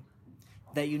way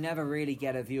that you never really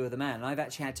get a view of the man. And I've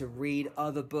actually had to read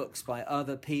other books by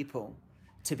other people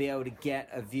to be able to get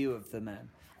a view of the man.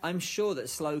 I'm sure that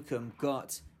Slocum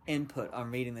got input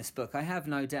on reading this book, I have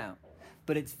no doubt,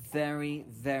 but it's very,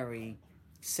 very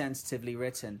sensitively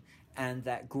written, and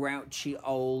that grouchy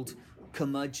old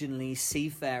curmudgeonly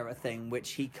seafarer thing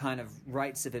which he kind of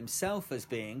writes of himself as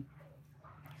being,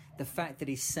 the fact that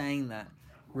he's saying that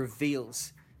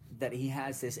reveals that he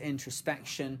has this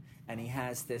introspection and he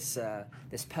has this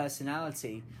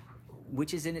personality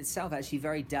which is in itself actually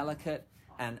very delicate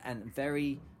and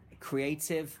very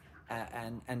creative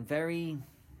and very,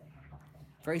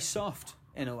 very soft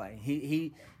in a way.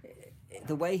 He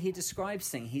the way he describes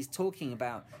things, he's talking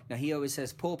about, he always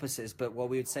says porpoises, but what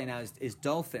we would say now is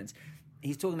dolphins.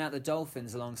 he's talking about the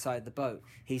dolphins alongside the boat.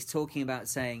 He's talking about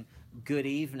saying good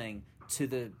evening to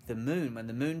the moon. When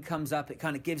the moon comes up, it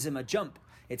kind of gives him a jump.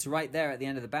 It's right there at the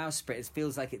end of the bowsprit. It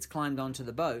feels like it's climbed onto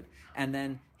the boat. And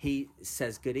then he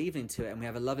says good evening to it. And we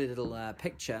have a lovely little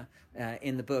picture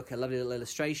in the book, a lovely little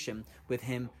illustration with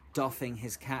him doffing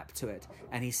his cap to it.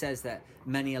 And he says that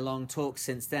many a long talk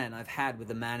since then I've had with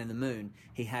the man in the moon.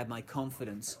 He had my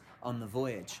confidence on the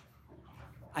voyage.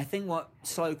 I think what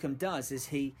Slocum does is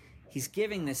he's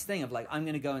giving this thing of like, I'm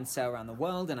going to go and sail around the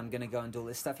world and I'm going to go and do all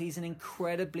this stuff. He's an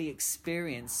incredibly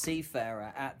experienced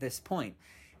seafarer at this point.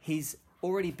 He's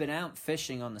already been out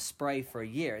fishing on the Spray for a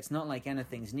year. It's not like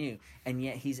anything's new. And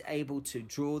yet he's able to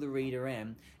draw the reader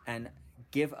in and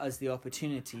give us the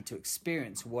opportunity to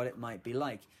experience what it might be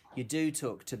like. You do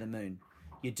talk to the moon.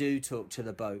 You do talk to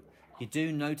the boat. You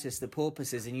do notice the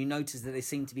porpoises and you notice that they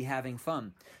seem to be having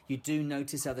fun. You do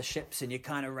notice other ships and you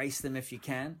kind of race them if you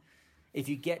can. If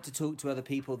you get to talk to other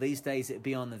people, these days it'd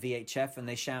be on the VHF and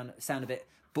they sound a bit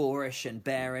boorish and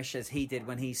bearish as he did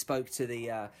when he spoke to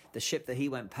the ship that he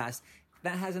went past.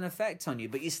 That has an effect on you,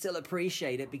 but you still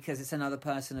appreciate it because it's another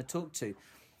person to talk to.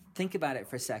 Think about it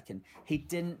for a second. He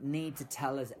didn't need to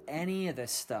tell us any of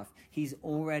this stuff. He's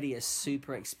already a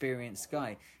super experienced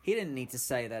guy. He didn't need to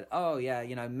say that, oh yeah,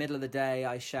 middle of the day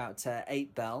I shout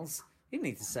 8 bells. He didn't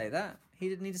need to say that. He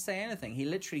didn't need to say anything. He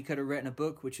literally could have written a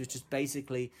book which was just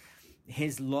basically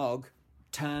his log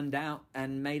turned out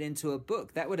and made into a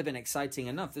book. That would have been exciting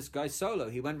enough. This guy's solo.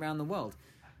 He went around the world.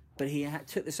 But he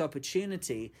took this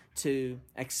opportunity to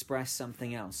express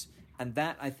something else. And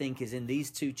that, I think, is in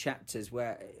these 2 chapters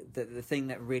where the thing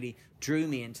that really drew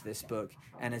me into this book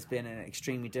and has been an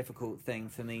extremely difficult thing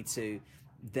for me to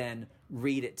then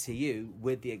read it to you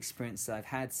with the experience that I've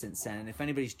had since then. And if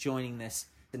anybody's joining this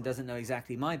and doesn't know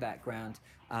exactly my background,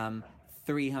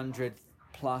 300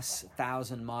 plus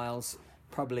thousand miles,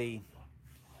 probably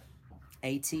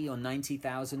 80 or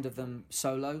 90,000 of them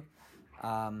solo,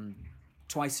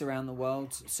 twice around the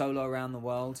world, solo around the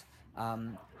world.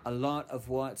 A lot of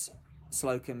what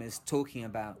Slocum is talking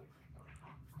about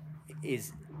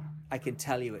is, I can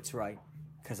tell you it's right,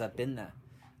 because I've been there.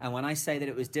 And when I say that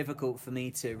it was difficult for me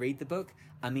to read the book,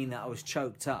 I mean that I was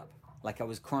choked up, like I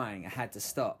was crying, I had to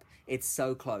stop. It's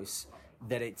so close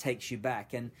that it takes you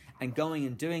back. And going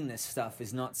and doing this stuff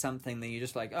is not something that you're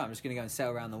just like, oh, I'm just going to go and sail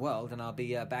around the world and I'll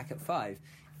be back at 5.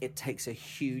 It takes a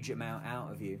huge amount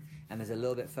out of you. And there's a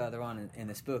little bit further on in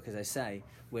this book, as I say,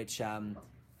 which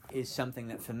is something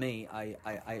that for me,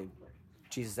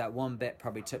 Jesus, that one bit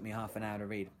probably took me half an hour to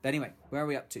read. But anyway, where are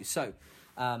we up to? So,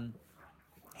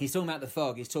 he's talking about the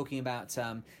fog. He's talking about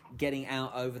getting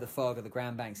out over the fog of the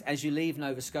Grand Banks. As you leave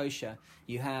Nova Scotia,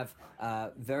 you have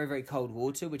very, very cold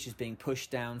water, which is being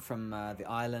pushed down from the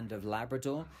island of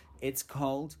Labrador. It's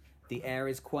cold. The air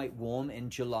is quite warm in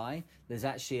July. There's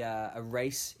actually a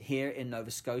race here in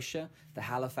Nova Scotia, the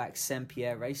Halifax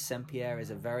Saint-Pierre race. Saint-Pierre is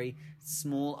a very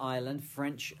small island,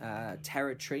 French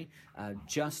territory,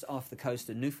 just off the coast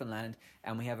of Newfoundland.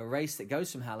 And we have a race that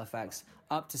goes from Halifax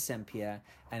up to Saint-Pierre,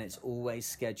 and it's always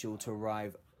scheduled to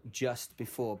arrive just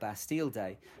before Bastille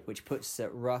Day, which puts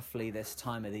it roughly this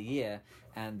time of the year.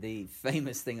 And the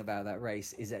famous thing about that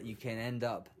race is that you can end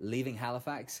up leaving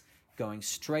Halifax, going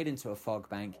straight into a fog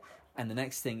bank, and the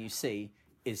next thing you see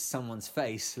is someone's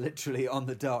face literally on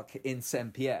the dock in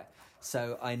Saint-Pierre.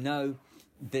 So I know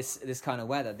this kind of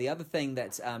weather. The other thing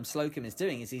that Slocum is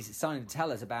doing is he's starting to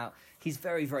tell us about, he's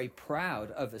very, very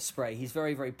proud of the Spray. He's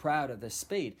very, very proud of the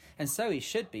speed. And so he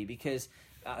should be, because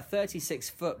a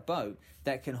 36-foot boat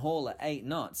that can haul at 8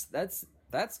 knots, that's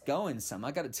going some.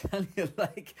 I got to tell you,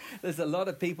 like, there's a lot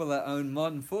of people that own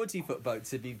modern 40-foot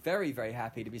boats who'd be very, very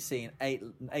happy to be seeing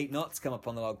 8 knots come up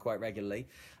on the log quite regularly.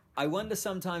 I wonder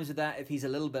sometimes with that if he's a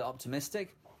little bit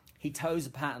optimistic. He tows a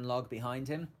pattern log behind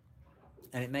him,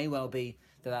 and it may well be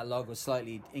that log was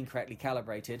slightly incorrectly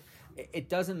calibrated. It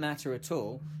doesn't matter at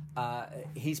all.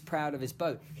 He's proud of his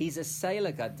boat. He's a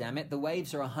sailor, goddammit. The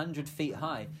waves are 100 feet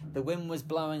high. The wind was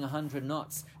blowing 100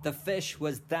 knots. The fish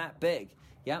was that big.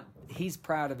 Yeah, he's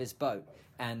proud of his boat,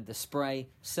 and the Spray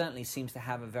certainly seems to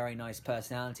have a very nice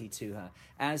personality to her.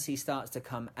 As he starts to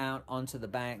come out onto the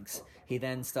banks, he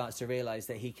then starts to realize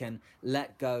that he can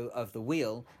let go of the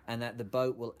wheel and that the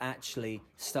boat will actually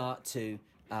start to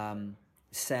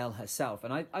sail herself.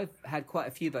 And I've had quite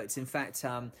a few boats. In fact,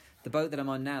 the boat that I'm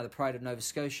on now, the Pride of Nova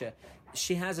Scotia,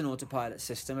 she has an autopilot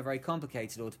system, a very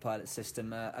complicated autopilot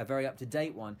system, a very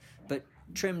up-to-date one, but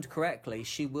trimmed correctly,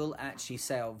 she will actually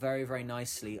sail very, very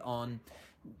nicely on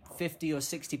 50 or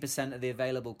 60% of the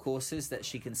available courses that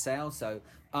she can sail, so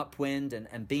upwind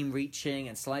and beam reaching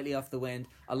and slightly off the wind.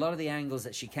 A lot of the angles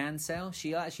that she can sail,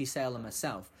 she'll actually sail them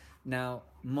herself. Now,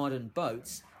 modern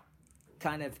boats,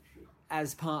 kind of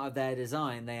as part of their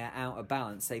design, they are out of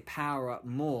balance. They power up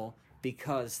more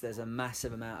because there's a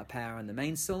massive amount of power in the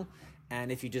mainsail,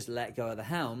 and if you just let go of the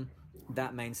helm,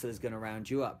 that mainsail is going to round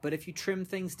you up. But if you trim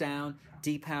things down,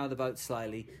 depower the boat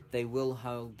slightly, they will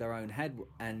hold their own head,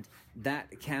 and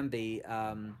that can be,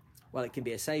 well, it can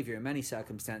be a saviour in many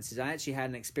circumstances. I actually had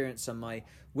an experience on my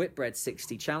Whitbread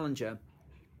 60 Challenger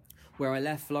where I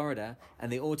left Florida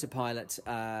and the autopilot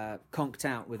conked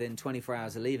out within 24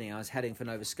 hours of leaving. I was heading for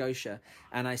Nova Scotia,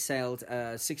 and I sailed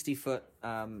a 60-foot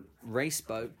race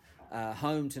boat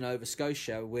home to Nova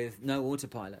Scotia with no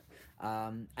autopilot.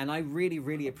 And I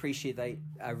really appreciated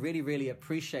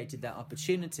that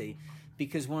opportunity,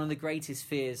 because one of the greatest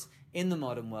fears in the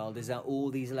modern world is that all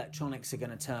these electronics are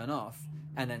going to turn off,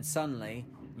 and then suddenly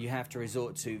you have to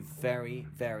resort to very,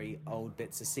 very old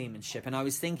bits of seamanship. And I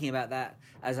was thinking about that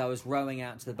as I was rowing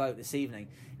out to the boat this evening.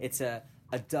 It's a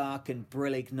dark and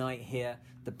brillig night here.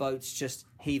 The boat's just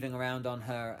heaving around on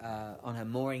her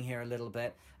mooring here a little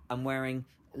bit. I'm wearing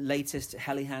latest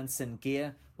Helly Hansen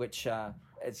gear, which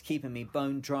is keeping me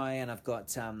bone dry, and I've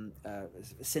got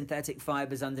synthetic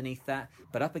fibers underneath that.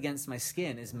 But up against my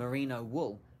skin is merino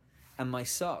wool, and my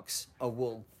socks are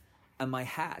wool, and my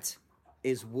hat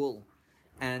is wool.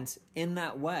 And in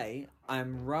that way,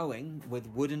 I'm rowing with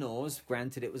wooden oars.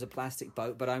 Granted, it was a plastic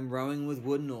boat, but I'm rowing with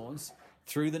wooden oars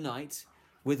through the night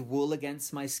with wool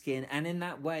against my skin. And in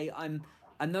that way, I'm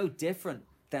no different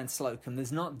than Slocum.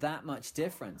 There's not that much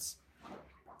difference.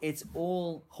 It's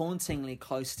all hauntingly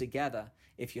close together.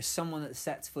 If you're someone that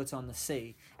sets foot on the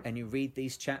sea and you read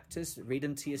these chapters, read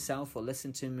them to yourself or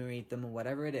listen to me read them or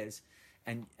whatever it is,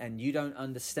 and you don't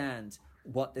understand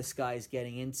what this guy is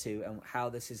getting into and how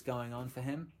this is going on for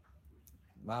him,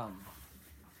 well,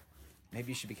 maybe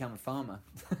you should become a farmer.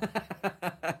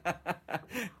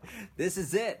 This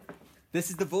is it.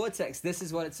 This is the vortex. This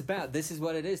is what it's about. This is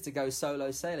what it is to go solo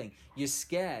sailing. You're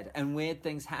scared and weird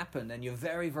things happen, and you're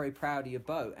very, very proud of your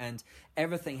boat, and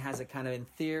everything has a kind of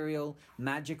ethereal,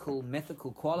 magical,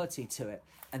 mythical quality to it.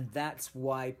 And that's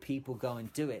why people go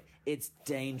and do it. It's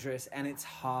dangerous and it's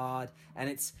hard, and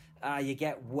it's you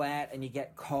get wet and you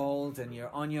get cold and you're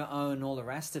on your own and all the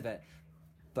rest of it.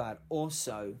 But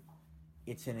also,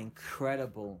 it's an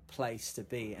incredible place to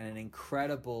be, and an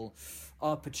incredible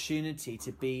opportunity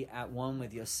to be at one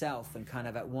with yourself and kind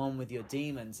of at one with your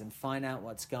demons and find out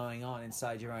what's going on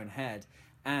inside your own head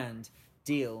and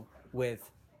deal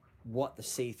with what the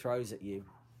sea throws at you.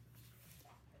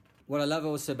 What I love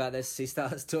also about this, he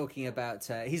starts talking about,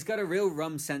 he's got a real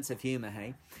rum sense of humor,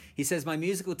 hey? He says, my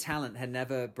musical talent had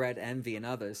never bred envy in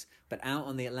others, but out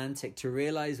on the Atlantic, to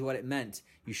realize what it meant,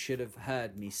 you should have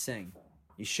heard me sing.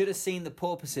 You should have seen the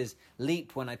porpoises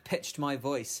leap when I pitched my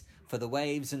voice for the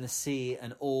waves and the sea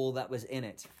and all that was in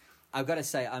it. I've got to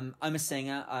say, I'm a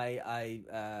singer. I'm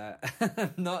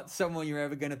not someone you're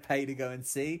ever going to pay to go and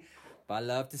see, but I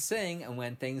love to sing. And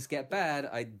when things get bad,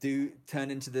 I do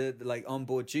turn into the like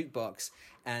onboard jukebox.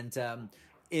 And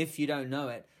if you don't know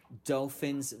it,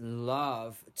 dolphins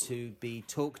love to be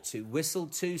talked to,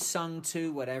 whistled to, sung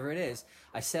to, whatever it is.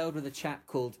 I sailed with a chap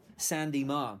called Sandy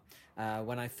Marr.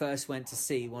 When I first went to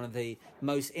sea, one of the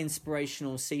most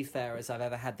inspirational seafarers I've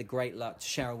ever had the great luck to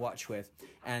share a watch with.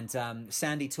 And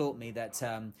Sandy taught me that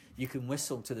you can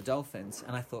whistle to the dolphins.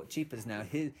 And I thought, jeepers now,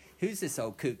 who's this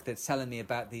old kook that's telling me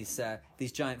about these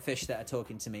giant fish that are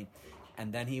talking to me?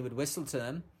 And then he would whistle to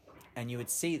them, and you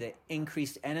would see the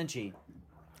increased energy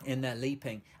in their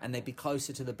leaping, and they'd be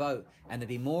closer to the boat, and there'd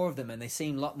be more of them, and they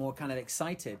seemed a lot more kind of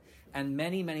excited. And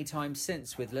many times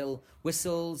since, with little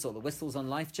whistles or the whistles on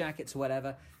life jackets or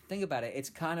whatever, think about it, it's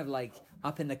kind of like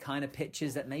up in the kind of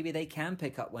pitches that maybe they can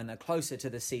pick up when they're closer to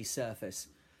the sea surface.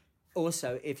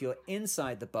 Also, if you're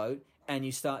inside the boat and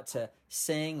you start to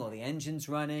sing, or the engine's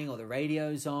running, or the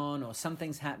radio's on, or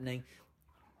something's happening,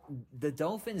 the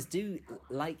dolphins do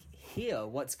like hear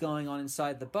what's going on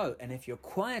inside the boat. And if you're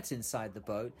quiet inside the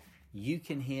boat, you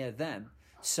can hear them.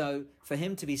 So for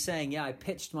him to be saying, yeah, I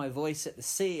pitched my voice at the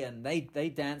sea and they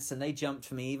danced and they jumped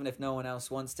for me even if no one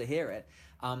else wants to hear it.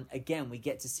 Again, we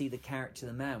get to see the character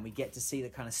of the man. We get to see the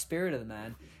kind of spirit of the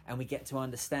man, and we get to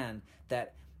understand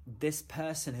that this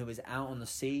person who is out on the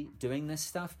sea doing this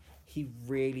stuff, he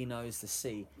really knows the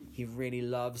sea. He really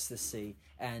loves the sea.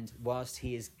 And whilst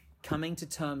he is coming to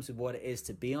terms with what it is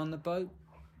to be on the boat,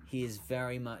 he is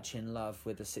very much in love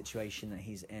with the situation that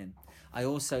he's in.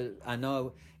 I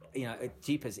know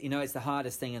jeepers, it's the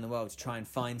hardest thing in the world to try and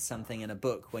find something in a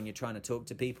book when you're trying to talk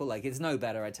to people. Like, it's no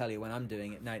better, I tell you, when I'm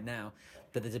doing it now.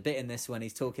 But there's a bit in this when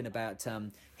he's talking about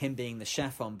him being the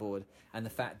chef on board, and the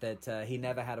fact that he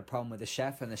never had a problem with the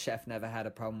chef, and the chef never had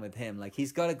a problem with him. Like,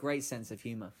 he's got a great sense of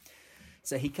humor.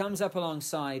 So he comes up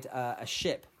alongside a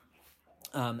ship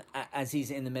as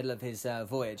he's in the middle of his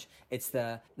voyage. It's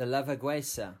the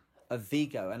Laveguesa of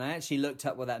Vigo, and I actually looked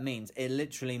up what that means. It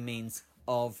literally means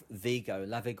of Vigo.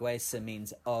 Laveguesa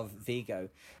means of Vigo.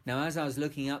 Now, as I was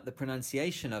looking up the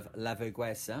pronunciation of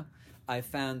Laveguesa, I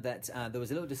found that there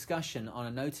was a little discussion on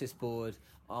a notice board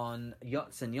on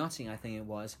yachts and yachting, I think it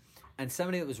was, and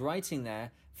somebody that was writing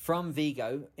there from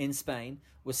Vigo in Spain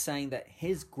was saying that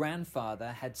his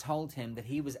grandfather had told him that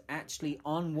he was actually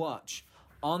on watch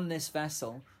on this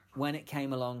vessel when it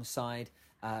came alongside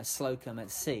Slocum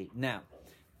at sea. Now,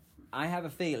 I have a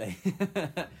feeling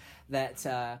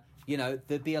that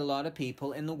there'd be a lot of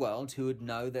people in the world who would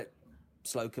know that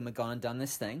Slocum had gone and done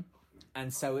this thing,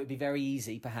 and so it'd be very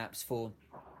easy, perhaps, for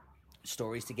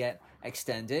stories to get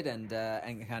extended and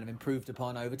kind of improved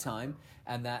upon over time,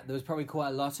 and that there was probably quite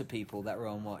a lot of people that were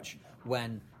on watch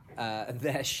when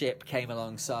their ship came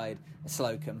alongside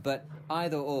Slocum. But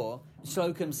either or,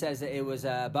 Slocum says that it was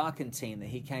a barkentine that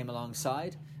he came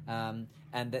alongside, and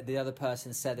that the other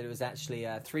person said that it was actually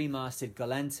a three-masted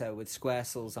golenta with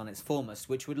squaresails on its foremast,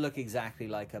 which would look exactly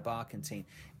like a barkentine.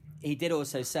 He did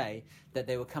also say that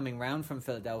they were coming round from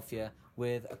Philadelphia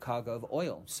with a cargo of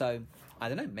oil. So, I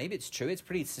don't know, maybe it's true. It's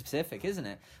pretty specific, isn't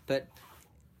it? But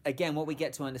again, what we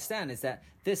get to understand is that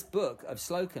this book of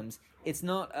Slocum's, it's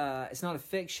not a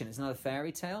fiction, it's not a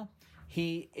fairy tale.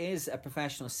 He is a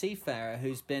professional seafarer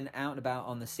who's been out and about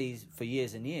on the seas for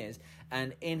years and years,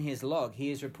 and in his log,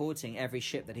 he is reporting every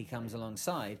ship that he comes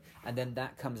alongside, and then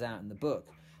that comes out in the book.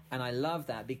 And I love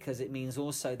that because it means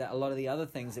also that a lot of the other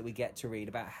things that we get to read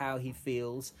about how he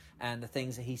feels and the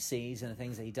things that he sees and the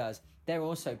things that he does, they're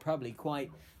also probably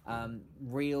quite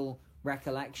real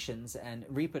recollections and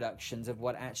reproductions of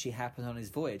what actually happened on his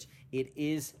voyage. It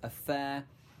is a fair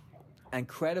and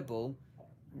credible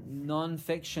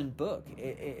non-fiction book.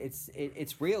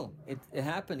 It's real. It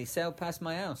happened. He sailed past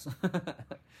my house.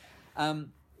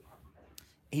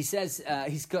 He says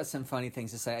he's got some funny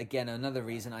things to say. Again, another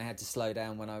reason I had to slow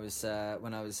down when I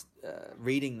was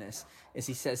reading this is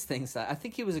he says things like, "I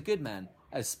think he was a good man,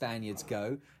 as Spaniards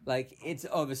go." Like, it's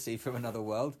obviously from another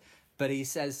world, but he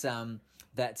says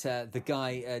that the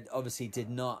guy obviously did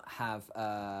not have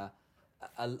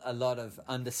a lot of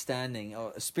understanding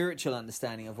or a spiritual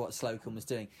understanding of what Slocum was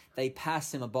doing. They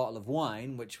passed him a bottle of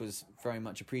wine, which was very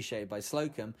much appreciated by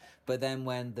Slocum, but then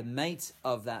when the mate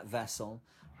of that vessel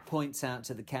points out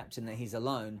to the captain that he's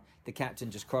alone, the captain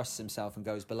just crosses himself and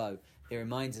goes below. It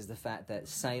reminds us the fact that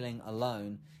sailing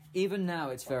alone, even now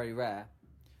it's very rare,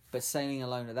 but sailing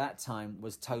alone at that time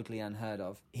was totally unheard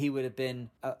of. He would have been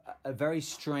a very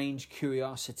strange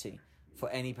curiosity for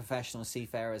any professional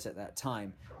seafarers at that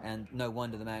time, and no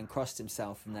wonder the man crossed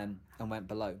himself and went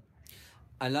below.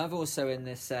 I love also in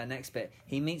this next bit,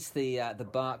 he meets the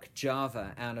bark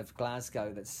Java out of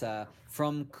Glasgow that's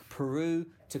from Peru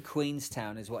to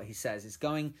Queenstown, is what he says. It's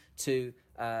going to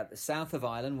the south of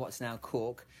Ireland, what's now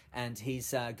Cork, and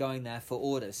he's going there for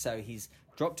orders. So he's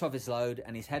dropped off his load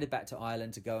and he's headed back to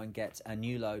Ireland to go and get a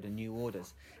new load and new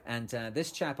orders. And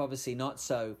this chap obviously not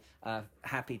so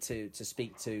happy to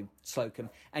speak to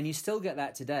Slocum. And you still get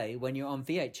that today when you're on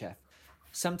VHF.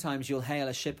 Sometimes you'll hail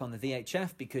a ship on the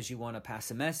VHF because you want to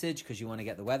pass a message, because you want to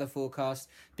get the weather forecast,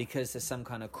 because there's some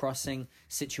kind of crossing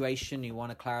situation, you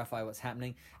want to clarify what's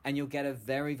happening, and you'll get a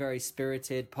very, very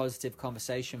spirited, positive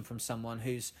conversation from someone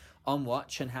who's on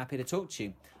watch and happy to talk to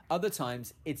you. Other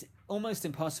times, it's almost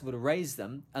impossible to raise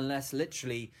them unless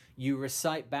literally you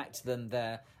recite back to them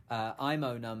their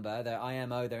IMO number, their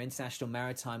IMO, their International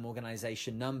Maritime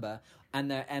Organization number, and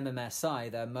their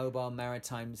MMSI, their Mobile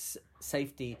Maritime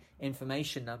Safety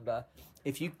Information number.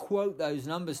 If you quote those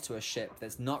numbers to a ship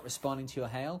that's not responding to your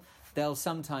hail, they'll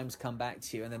sometimes come back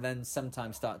to you and then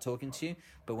sometimes start talking to you.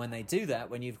 But when they do that,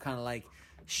 when you've kind of like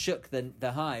shook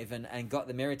the hive and got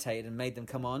them irritated and made them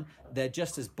come on, they're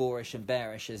just as boorish and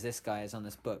bearish as this guy is on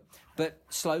this book. But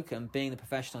Slocum, being the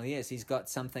professional he is, he's got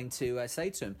something to say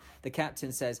to him. The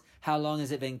captain says, "How long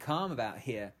has it been calm about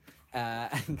here?"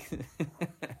 And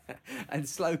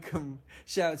Slocum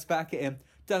shouts back at him,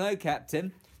 "Dunno,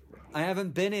 Captain. I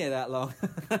haven't been here that long."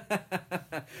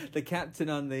 The captain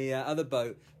on the other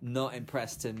boat, not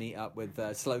impressed to meet up with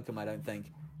Slocum, I don't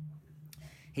think.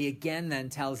 He again then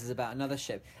tells us about another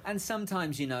ship. And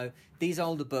sometimes, these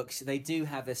older books, they do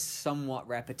have this somewhat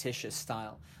repetitious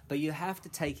style, but you have to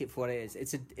take it for what it is.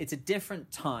 It's a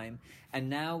different time, and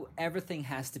now everything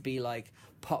has to be like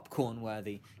popcorn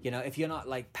worthy. If you're not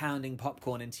like pounding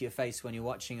popcorn into your face when you're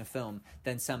watching a film,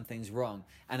 then something's wrong.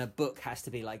 And a book has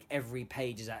to be like every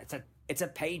page is it's a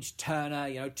page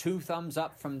turner, 2 thumbs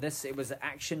up from this. It was an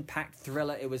action-packed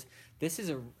thriller.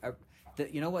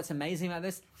 You know what's amazing about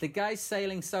this? The guy's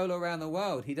sailing solo around the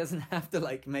world. He doesn't have to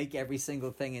like make every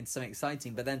single thing into something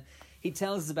exciting. But then he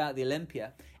tells us about the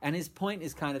Olympia, and his point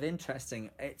is kind of interesting.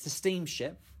 It's a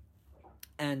steamship,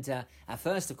 and at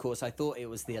first, of course, I thought it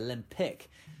was the Olympic.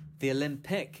 The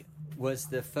Olympic was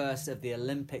the first of the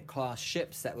Olympic-class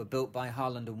ships that were built by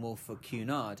Harland and Wolff for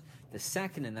Cunard. The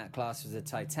second in that class was the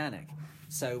Titanic.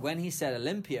 So when he said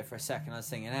Olympia for a second, I was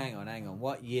thinking, hang on,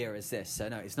 what year is this? So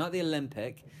no, it's not the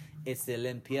Olympic, it's the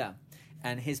Olympia.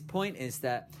 And his point is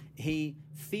that he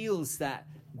feels that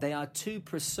they are too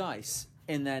precise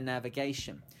in their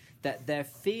navigation, that their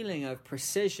feeling of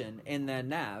precision in their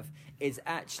nav is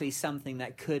actually something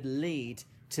that could lead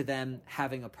to them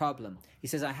having a problem. He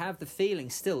says, I have the feeling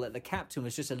still that the captain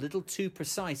was just a little too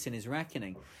precise in his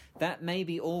reckoning. That may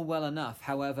be all well enough,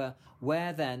 however,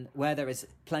 where there is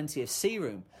plenty of sea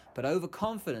room, but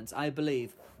overconfidence, I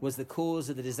believe, was the cause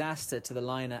of the disaster to the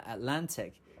liner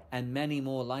Atlantic, and many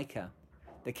more like her.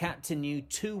 The captain knew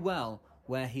too well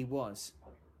where he was.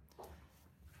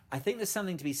 I think there's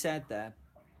something to be said there.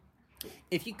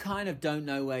 If you kind of don't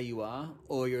know where you are,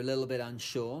 or you're a little bit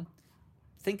unsure,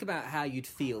 think about how you'd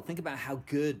feel. Think about how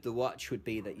good the watch would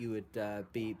be that you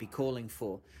would be calling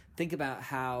for. Think about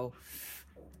how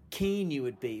keen you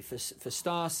would be for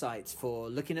star sights, for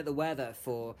looking at the weather,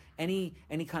 for any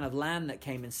kind of land that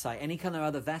came in sight, any kind of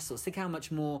other vessels. Think how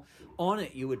much more on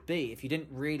it you would be if you didn't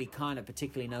really kind of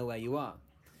particularly know where you are.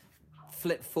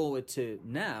 Flip forward to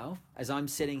now, as I'm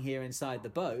sitting here inside the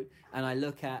boat, and I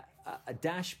look at a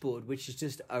dashboard which is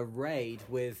just arrayed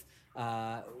with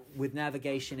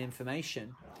navigation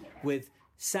information, with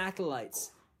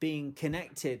satellites being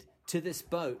connected to this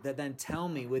boat that then tell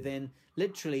me within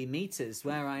literally meters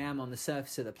where I am on the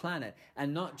surface of the planet.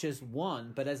 And not just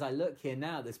one, but as I look here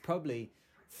now, there's probably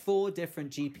 4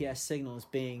 different GPS signals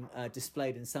being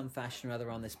displayed in some fashion or other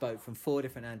on this boat from 4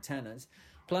 different antennas.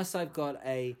 Plus I've got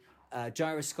a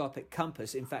gyroscopic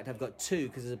compass. In fact, I've got 2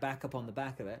 because there's a backup on the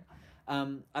back of it.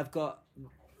 I've got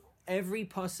every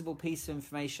possible piece of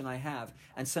information I have,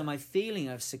 and so my feeling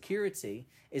of security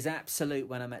is absolute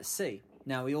when I'm at sea.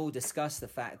 Now, we all discuss the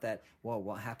fact that, well,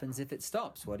 what happens if it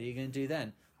stops? What are you going to do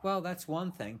then? Well, that's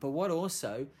one thing, but what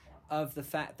also of the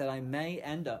fact that I may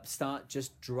end up start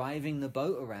just driving the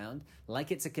boat around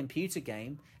like it's a computer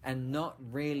game and not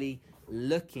really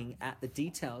looking at the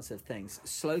details of things.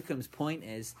 Slocum's point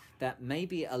is that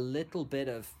maybe a little bit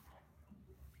of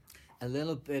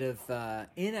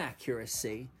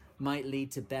inaccuracy might lead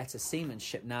to better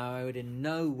seamanship. Now, I would in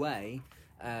no way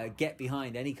get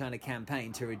behind any kind of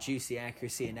campaign to reduce the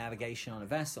accuracy of navigation on a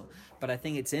vessel. But I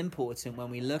think it's important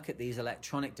when we look at these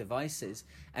electronic devices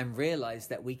and realize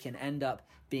that we can end up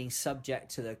being subject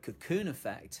to the cocoon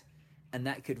effect, and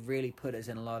that could really put us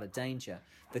in a lot of danger.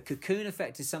 The cocoon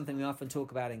effect is something we often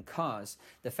talk about in cars.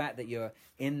 The fact that you're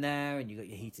in there and you've got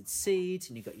your heated seats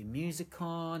and you've got your music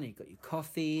on and you've got your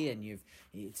coffee and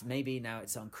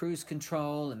it's on cruise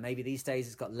control, and maybe these days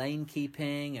it's got lane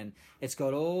keeping and it's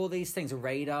got all these things, a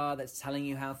radar that's telling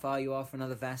you how far you are from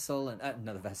another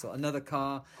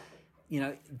car.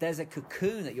 There's a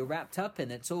cocoon that you're wrapped up in.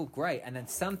 It's all great. And then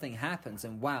something happens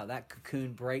and wow, that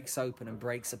cocoon breaks open and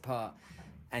breaks apart,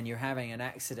 and you're having an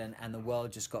accident and the world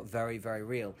just got very, very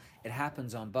real. It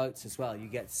happens on boats as well. You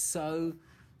get so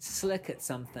slick at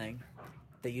something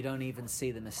that you don't even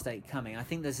see the mistake coming. I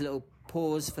think there's a little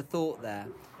pause for thought there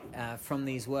from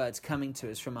these words coming to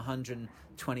us from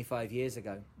 125 years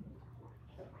ago.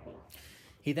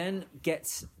 He then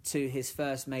gets to his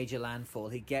first major landfall.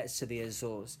 He gets to the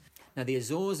Azores. Now, the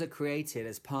Azores are created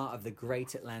as part of the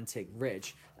Great Atlantic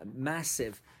Ridge, a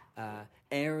massive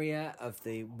area of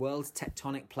the world's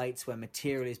tectonic plates where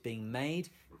material is being made,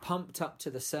 pumped up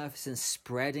to the surface and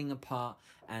spreading apart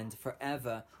and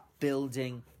forever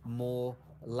building more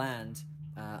land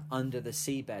under the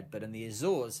seabed. But in the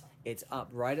Azores, it's up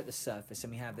right at the surface,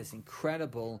 and we have this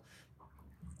incredible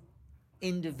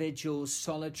individual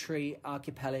solitary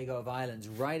archipelago of islands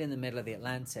right in the middle of the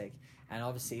Atlantic. And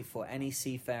obviously for any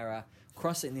seafarer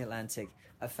crossing the Atlantic,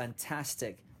 a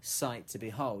fantastic sight to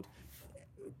behold.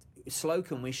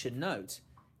 Slocum, we should note,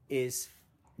 is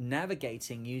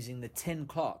navigating using the tin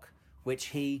clock which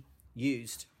he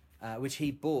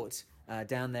bought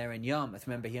down there in Yarmouth.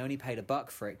 Remember, he only paid $1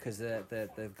 for it because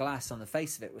the glass on the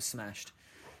face of it was smashed.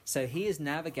 So he is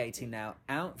navigating now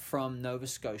out from Nova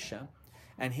Scotia,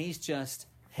 and he's just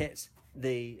hit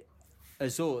the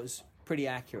Azores pretty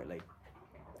accurately.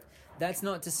 That's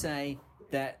not to say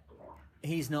that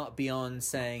he's not beyond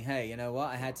saying, hey, you know what,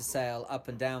 I had to sail up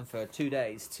and down for 2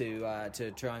 days to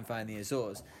try and find the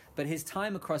Azores. But his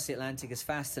time across the Atlantic is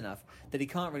fast enough that he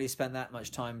can't really spend that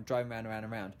much time driving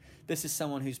around. This is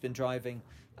someone who's been driving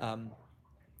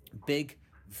big,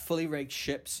 fully rigged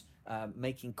ships,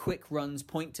 making quick runs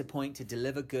point to point to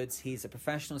deliver goods. He's a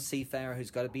professional seafarer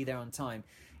who's got to be there on time.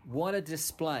 What a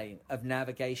display of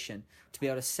navigation to be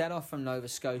able to set off from Nova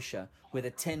Scotia with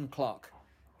a tin clock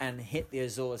and hit the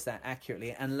Azores that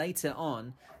accurately. And later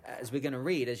on, as we're going to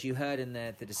read, as you heard in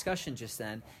the discussion just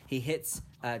then, he hits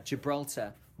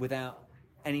Gibraltar without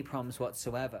any problems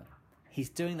whatsoever. He's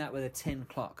doing that with a tin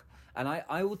clock. And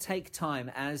I will take time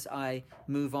as I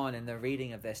move on in the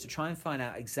reading of this to try and find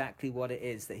out exactly what it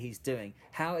is that he's doing.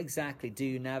 How exactly do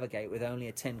you navigate with only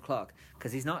a tin clock?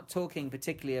 Because he's not talking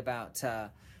particularly about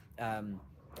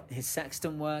his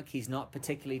sextant work. He's not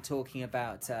particularly talking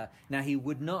about... now, he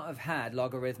would not have had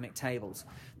logarithmic tables.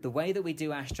 The way that we do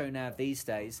astronav these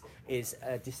days is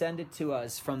descended to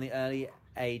us from the early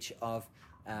age of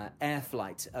air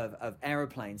flight, of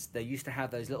aeroplanes. They used to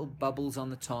have those little bubbles on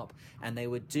the top, and they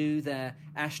would do their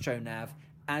astronav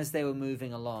as they were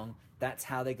moving along. That's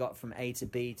how they got from A to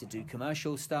B to do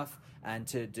commercial stuff and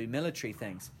to do military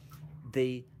things.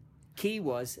 The key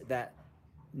was that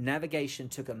navigation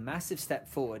took a massive step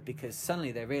forward because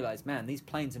suddenly they realized, man, these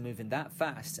planes are moving that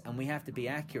fast and we have to be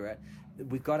accurate.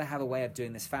 We've got to have a way of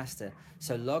doing this faster.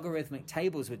 So logarithmic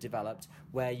tables were developed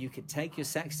where you could take your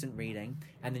sextant reading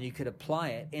and then you could apply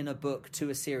it in a book to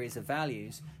a series of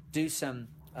values, do some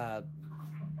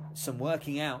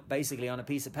working out basically on a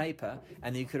piece of paper,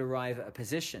 and then you could arrive at a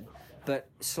position. But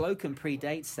Slocum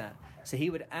predates that. So he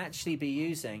would actually be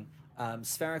using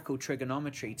spherical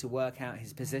trigonometry to work out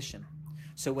his position.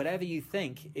 So whatever you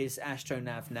think is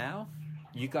astronav now,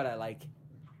 you gotta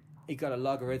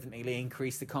logarithmically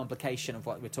increase the complication of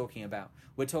what we're talking about.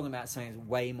 We're talking about something that's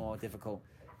way more difficult.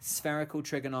 Spherical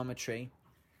trigonometry.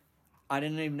 I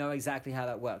don't even know exactly how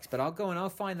that works, but I'll go and I'll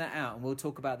find that out, and we'll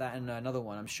talk about that in another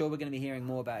one. I'm sure we're going to be hearing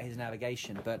more about his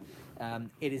navigation, but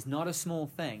it is not a small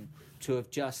thing to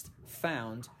have just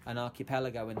found an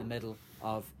archipelago in the middle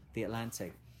of the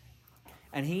Atlantic.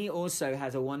 And he also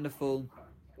has a wonderful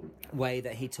way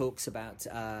that he talks about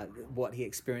what he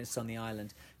experienced on the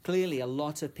island. Clearly, a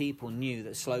lot of people knew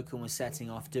that Slocum was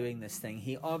setting off doing this thing.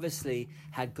 He obviously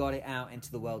had got it out into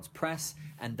the world's press,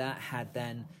 and that had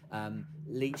then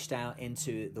leached out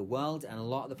into the world, and a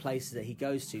lot of the places that he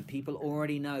goes to, people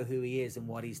already know who he is and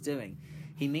what he's doing.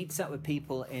 He meets up with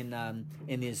people in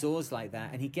the Azores like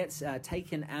that, and he gets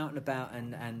taken out and about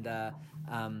and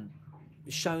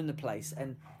shown the place.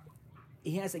 And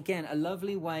he has, again, a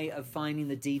lovely way of finding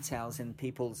the details in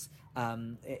people's,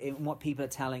 in what people are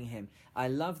telling him. I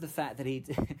love the fact that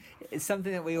it's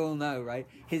something that we all know, right?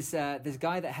 This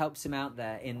guy that helps him out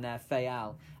there in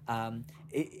Fayal,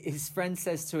 his friend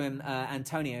says to him,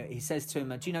 Antonio, he says to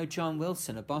him, do you know John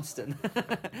Wilson of Boston?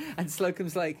 And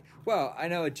Slocum's like, well, I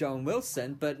know a John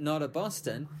Wilson, but not a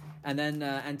Boston. And then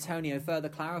Antonio further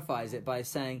clarifies it by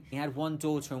saying he had one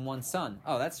daughter and one son.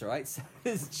 Oh, that's right. So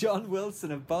it's John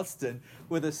Wilson of Boston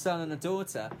with a son and a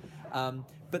daughter.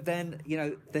 But then,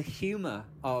 the humor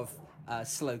of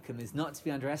Slocum is not to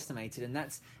be underestimated. And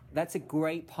that's a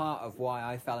great part of why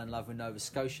I fell in love with Nova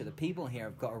Scotia. The people here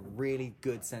have got a really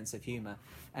good sense of humor.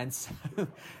 And so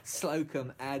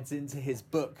Slocum adds into his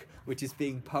book, which is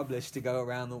being published to go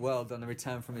around the world on the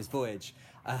return from his voyage.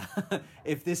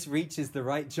 If this reaches the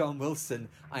right John Wilson,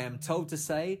 I am told to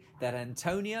say that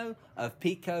Antonio of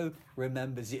Pico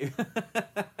remembers you.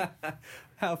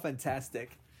 How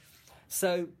fantastic.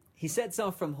 So he sets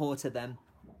off from Horta then,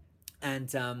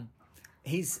 and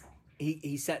he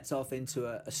sets off into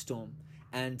a storm.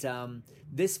 And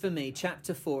this, for me,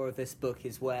 chapter 4 of this book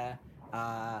is where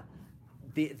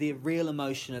the real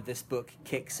emotion of this book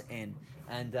kicks in.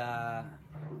 And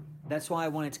that's why I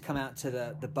wanted to come out to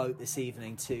the boat this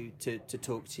evening to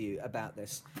talk to you about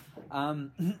this.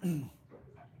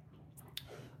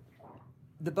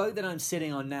 The boat that I'm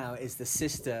sitting on now is the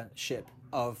sister ship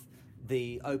of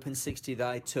the Open 60 that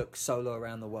I took solo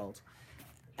around the world.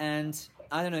 And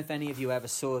I don't know if any of you ever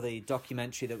saw the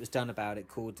documentary that was done about it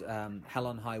called Hell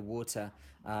on High Water.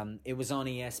 It was on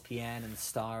ESPN and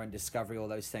Star and Discovery, all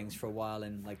those things, for a while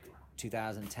in like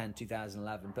 2010,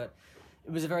 2011. But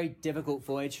it was a very difficult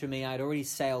voyage for me. I'd already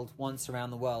sailed once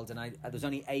around the world, and there was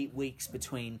only 8 weeks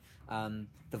between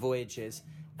the voyages.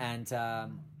 And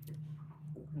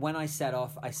when I set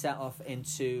off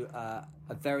into a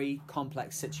very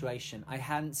complex situation. I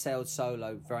hadn't sailed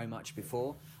solo very much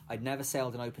before. I'd never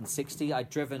sailed an open 60. I'd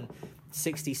driven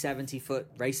 60, 70-foot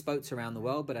race boats around the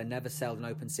world, but I never sailed an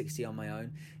open 60 on my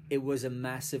own. It was a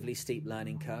massively steep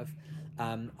learning curve.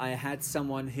 I had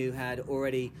someone who had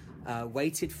already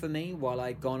waited for me while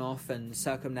I'd gone off and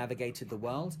circumnavigated the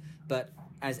world, but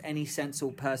as any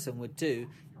sensible person would do,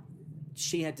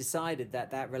 she had decided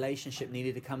that relationship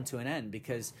needed to come to an end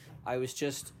because I was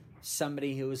just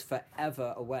somebody who was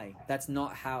forever away. That's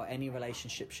not how any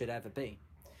relationship should ever be.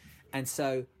 And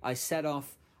so I set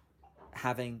off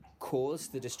having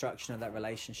caused the destruction of that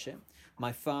relationship.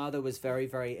 My father was very,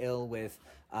 very ill with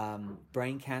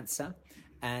brain cancer.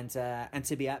 And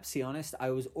to be absolutely honest,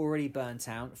 I was already burnt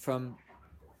out from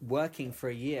working for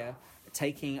a year,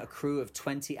 taking a crew of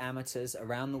 20 amateurs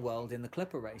around the world in the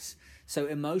Clipper race. So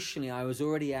emotionally, I was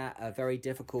already at a very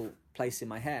difficult place in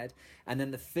my head. And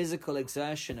then the physical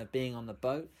exertion of being on the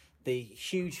boat, the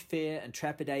huge fear and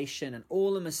trepidation and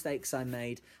all the mistakes I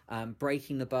made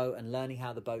breaking the boat and learning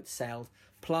how the boat sailed,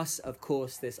 plus, of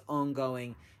course, this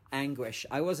ongoing anguish.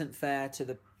 I wasn't fair to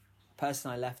the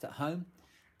person I left at home.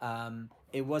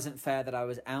 It wasn't fair that I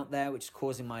was out there, which is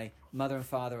causing my mother and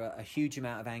father a huge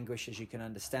amount of anguish, as you can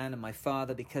understand. And my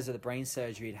father, because of the brain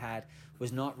surgery he'd had,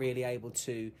 was not really able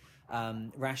to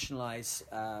rationalize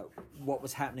what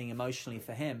was happening emotionally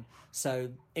for him. So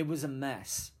it was a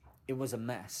mess. It was a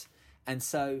mess. And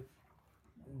so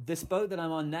this boat that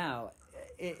I'm on now,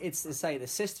 it's to say the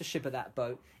sister ship of that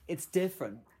boat, it's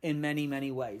different in many,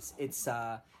 many ways. It's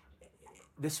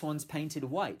this one's painted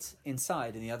white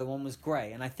inside and the other one was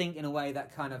grey. And I think in a way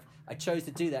that kind of, I chose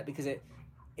to do that because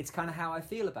it's kind of how I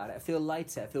feel about it. I feel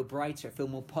lighter, I feel brighter, I feel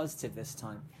more positive this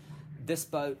time. This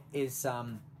boat is,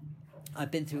 I've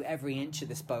been through every inch of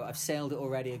this boat. I've sailed it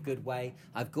already a good way.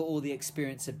 I've got all the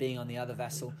experience of being on the other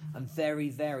vessel. I'm very,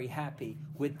 very happy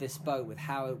with this boat, with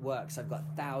how it works. I've got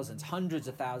thousands, hundreds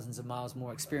of thousands of miles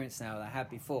more experience now than I had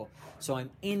before. So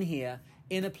I'm in here,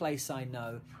 in a place I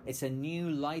know. It's a new,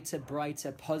 lighter,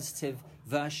 brighter, positive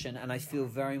version, and I feel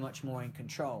very much more in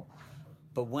control.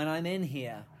 But when I'm in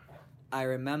here, I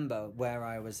remember where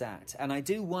I was at. And I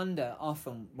do wonder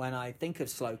often when I think of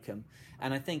Slocum,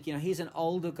 and I think, he's an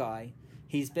older guy.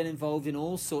 He's been involved in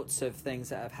all sorts of things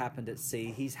that have happened at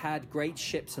sea. He's had great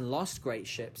ships and lost great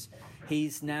ships.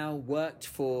 He's now worked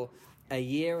for a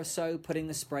year or so putting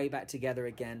the spray back together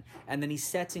again, and then he's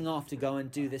setting off to go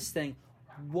and do this thing.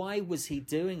 Why was he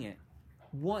doing it?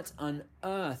 What on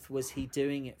earth was he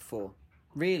doing it for?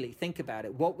 Really, think about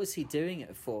it. What was he doing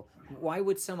it for? Why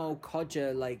would some old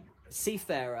codger like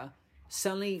seafarer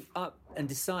suddenly up and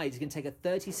decide he's going to take a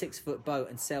 36-foot boat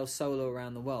and sail solo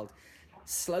around the world?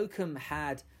 Slocum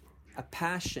had a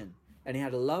passion and he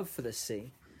had a love for the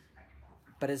sea,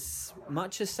 but as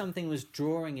much as something was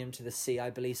drawing him to the sea, I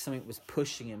believe something was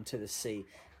pushing him to the sea.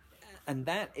 And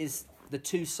that is the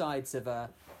two sides of a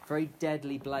very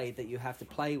deadly blade that you have to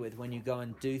play with when you go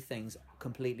and do things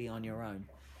completely on your own.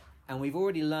 And we've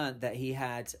already learned that he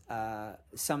had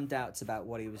some doubts about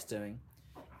what he was doing.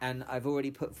 And I've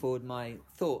already put forward my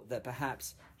thought that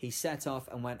perhaps he set off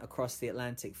and went across the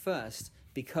Atlantic first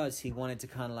because he wanted to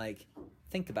kind of like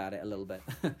think about it a little bit.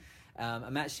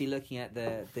 I'm actually looking at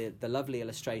the lovely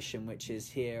illustration, which is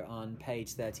here on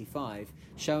page 35,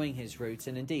 showing his route.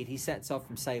 And indeed, he sets off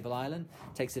from Sable Island,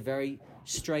 takes a very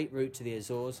straight route to the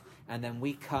Azores, and then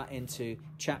we cut into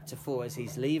chapter 4 as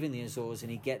he's leaving the Azores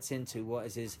and he gets into what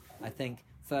is his, I think,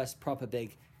 first proper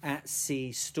big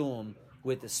at-sea storm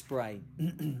with the spray.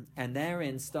 And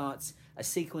therein starts a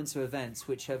sequence of events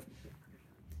which have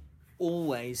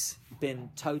always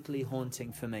been totally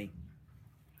haunting for me.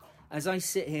 As I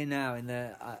sit here now,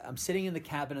 I'm sitting in the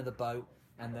cabin of the boat,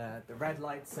 and the red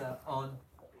lights are on.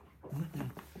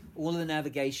 All of the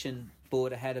navigation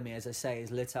board ahead of me, as I say,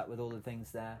 is lit up with all the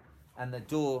things there. And the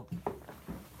door,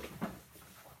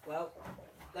 well,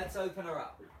 let's open her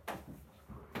up.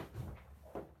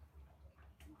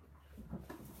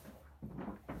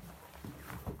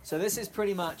 So this is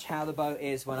pretty much how the boat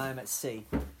is when I'm at sea.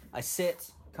 I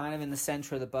sit kind of in the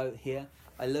center of the boat here.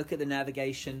 I look at the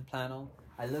navigation panel.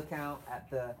 I look out at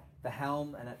the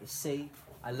helm and at the sea.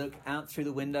 I look out through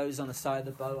the windows on the side of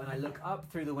the boat, and I look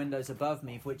up through the windows above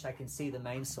me, which I can see the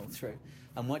mainsail through.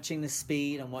 I'm watching the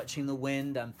speed, I'm watching the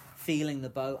wind, I'm feeling the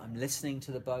boat, I'm listening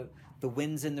to the boat. The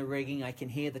wind's in the rigging, I can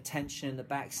hear the tension in the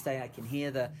backstay, I can hear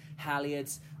the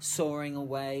halyards soaring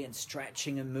away and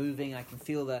stretching and moving, I can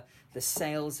feel the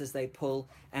sails as they pull.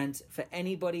 And for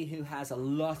anybody who has a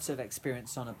lot of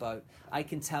experience on a boat, I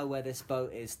can tell where this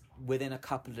boat is within a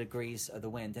couple of degrees of the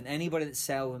wind. And anybody that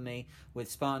sailed with me with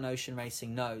Spartan Ocean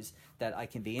Racing knows that I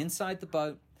can be inside the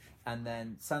boat, and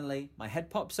then suddenly my head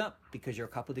pops up because you're a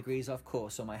couple of degrees off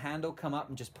course, or my hand will come up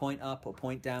and just point up or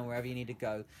point down, wherever you need to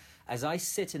go. As I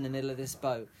sit in the middle of this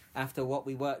boat, after what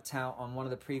we worked out on one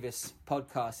of the previous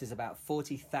podcasts is about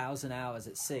 40,000 hours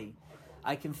at sea,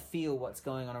 I can feel what's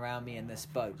going on around me in this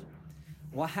boat.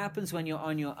 What happens when you're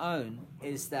on your own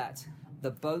is that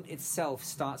the boat itself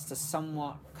starts to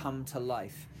somewhat come to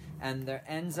life, and there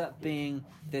ends up being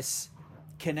this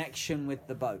connection with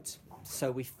the boat.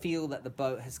 So we feel that the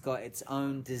boat has got its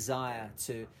own desire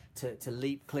to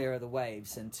leap clear of the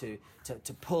waves and to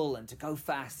pull and to go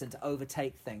fast and to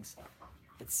overtake things.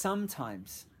 But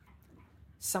sometimes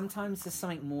there's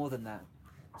something more than that.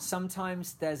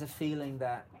 Sometimes there's a feeling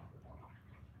that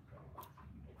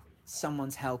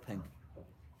someone's helping.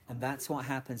 And that's what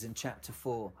happens in chapter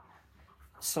 4.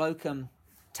 Slocum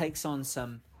takes on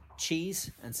some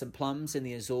cheese and some plums in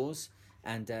the Azores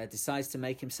and decides to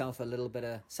make himself a little bit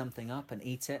of something up and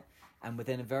eat it. And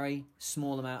within a very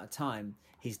small amount of time,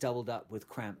 he's doubled up with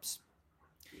cramps.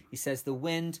 He says the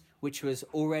wind, which was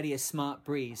already a smart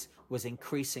breeze, was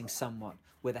increasing somewhat,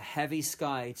 with a heavy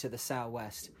sky to the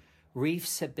southwest.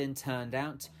 Reefs had been turned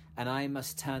out, and I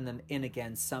must turn them in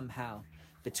again somehow.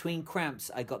 Between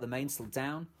cramps, I got the mainsail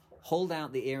down, hauled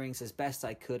out the earrings as best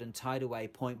I could, and tied away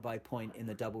point by point in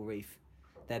the double reef.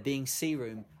 There being sea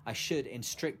room, I should, in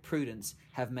strict prudence,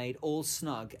 have made all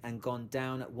snug and gone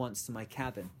down at once to my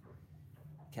cabin.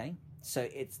 Okay, so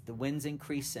it's the wind's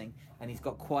increasing, and he's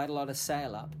got quite a lot of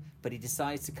sail up, but he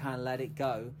decides to kind of let it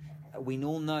go. We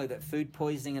all know that food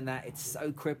poisoning and that, it's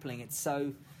so crippling, it's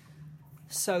so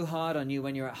hard on you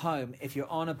when you're at home. If you're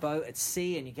on a boat at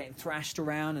sea and you're getting thrashed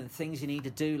around and things you need to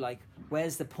do, like,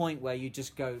 where's the point where you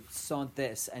just go, sod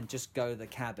this, and just go to the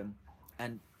cabin?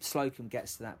 And Slocum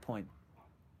gets to that point.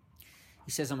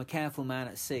 He says, I'm a careful man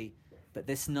at sea, but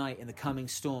this night in the coming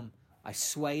storm, I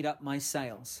swayed up my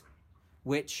sails,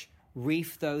 which,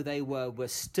 reefed though they were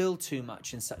still too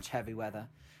much in such heavy weather,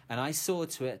 and I saw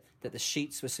to it that the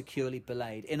sheets were securely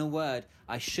belayed. In a word,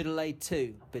 I should have laid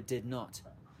to, but did not.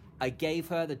 I gave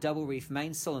her the double reef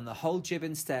mainsail and the whole jib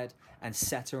instead, and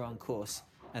set her on course.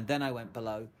 And then I went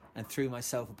below and threw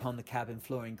myself upon the cabin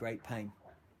floor in great pain.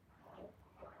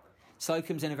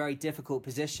 Slocum's in a very difficult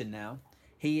position now.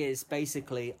 He is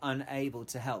basically unable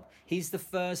to help. He's the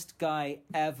first guy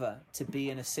ever to be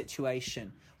in a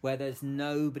situation where there's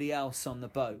nobody else on the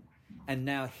boat, and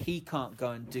now he can't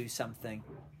go and do something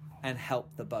and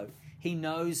help the boat. He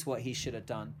knows what he should have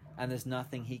done, and there's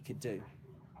nothing he could do.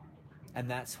 And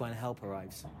that's when help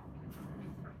arrives.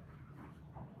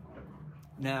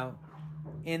 Now,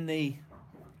 in the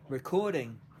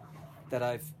recording that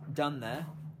I've done there,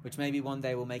 which maybe one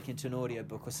day we'll make into an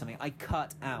audiobook or something, I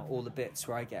cut out all the bits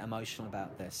where I get emotional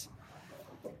about this.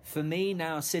 For me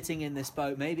now, sitting in this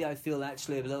boat, maybe I feel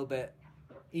actually a little bit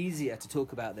easier to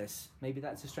talk about this. Maybe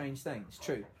that's a strange thing, it's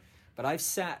true. But I've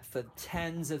sat for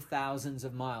tens of thousands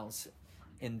of miles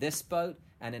in this boat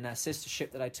and in our sister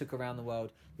ship that I took around the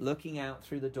world, looking out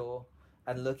through the door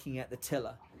and looking at the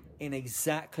tiller in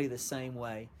exactly the same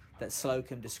way that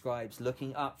Slocum describes,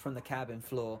 looking up from the cabin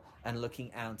floor and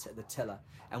looking out at the tiller.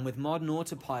 And with modern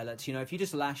autopilots, you know, if you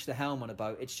just lash the helm on a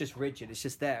boat, it's just rigid, it's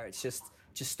just there, it's just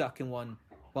stuck in one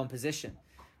position.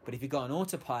 But if you've got an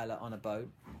autopilot on a boat,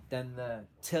 then the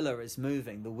tiller is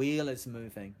moving, the wheel is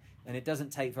moving, and it doesn't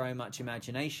take very much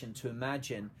imagination to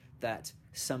imagine that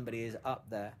somebody is up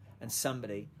there and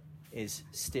somebody is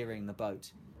steering the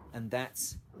boat. And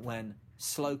that's when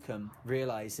Slocum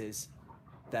realizes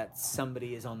that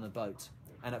somebody is on the boat.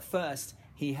 And at first,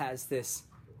 he has this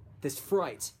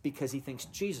fright because he thinks,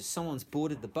 Jesus, someone's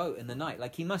boarded the boat in the night.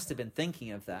 Like, he must have been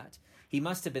thinking of that. He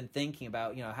must have been thinking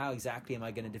about, you know, how exactly am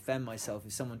I going to defend myself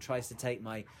if someone tries to take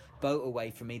my boat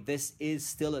away from me? This is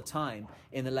still a time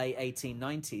in the late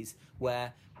 1890s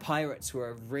where pirates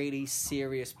were a really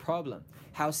serious problem.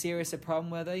 How serious a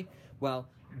problem were they? Well,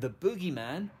 the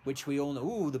boogeyman, which we all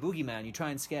know, the boogeyman, you try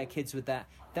and scare kids with that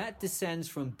descends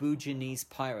from Buginese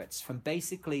pirates, from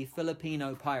basically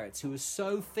Filipino pirates who were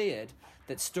so feared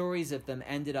that stories of them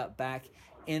ended up back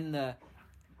in the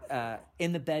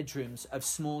bedrooms of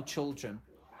small children,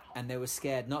 and they were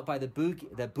scared not by the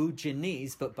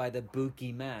Buginese, but by the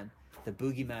boogeyman. The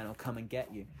boogeyman will come and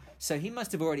get you. So he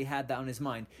must have already had that on his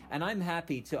mind. And I'm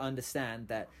happy to understand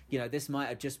that, you know, this might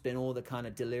have just been all the kind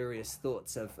of delirious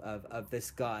thoughts of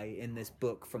this guy in this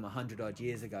book from 100-odd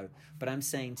years ago. But I'm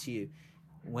saying to you,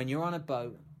 when you're on a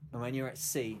boat and when you're at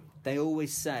sea, they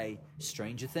always say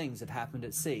stranger things have happened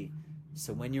at sea.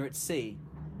 So when you're at sea,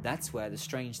 that's where the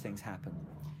strange things happen.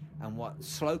 And what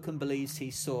Slocum believes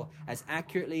he saw, as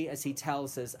accurately as he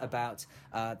tells us about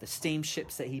the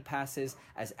steamships that he passes,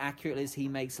 as accurately as he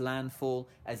makes landfall,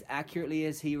 as accurately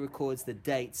as he records the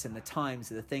dates and the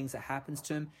times of the things that happens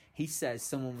to him, he says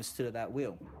someone was stood at that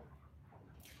wheel.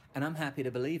 And I'm happy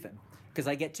to believe him, because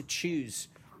I get to choose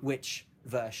which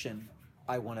version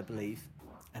I want to believe.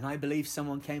 And I believe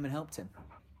someone came and helped him.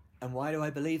 And why do I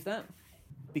believe that?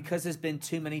 Because there's been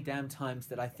too many damn times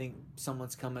that I think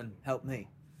someone's come and helped me.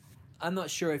 I'm not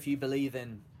sure if you believe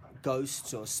in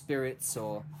ghosts or spirits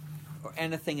or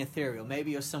anything ethereal.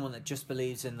 Maybe you're someone that just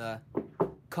believes in the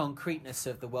concreteness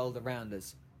of the world around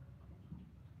us.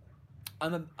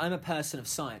 I'm a person of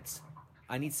science.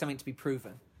 I need something to be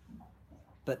proven.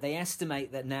 But they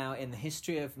estimate that now in the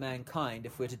history of mankind,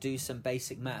 if we're to do some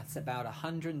basic maths, about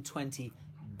 120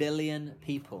 billion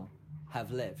people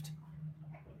have lived.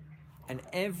 And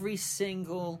every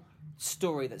single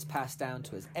story that's passed down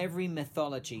to us, every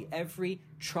mythology, every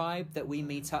tribe that we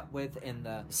meet up with in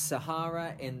the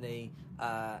Sahara, in the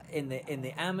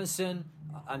Amazon,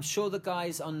 I'm sure the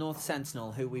guys on North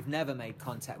Sentinel who we've never made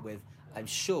contact with, I'm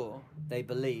sure they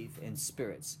believe in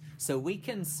spirits. So we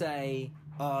can say,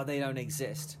 oh, they don't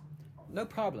exist. No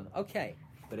problem. Okay.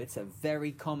 But it's a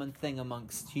very common thing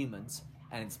amongst humans,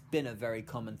 and it's been a very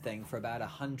common thing for about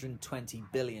 120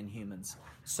 billion humans.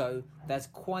 So there's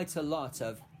quite a lot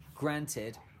of,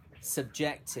 granted,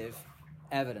 subjective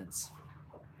evidence.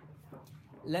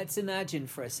 Let's imagine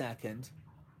for a second,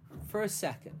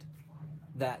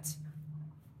 that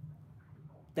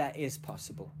is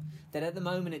possible. That at the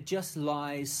moment it just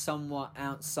lies somewhat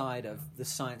outside of the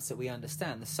science that we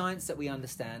understand. The science that we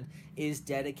understand is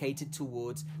dedicated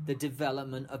towards the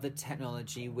development of the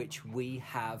technology which we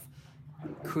have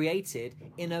created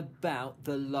in about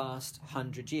the last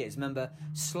 100 years. Remember,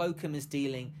 Slocum is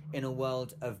dealing in a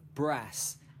world of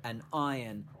brass and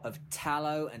iron, of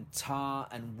tallow and tar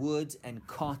and wood and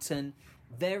cotton.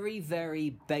 Very,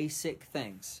 very basic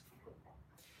things.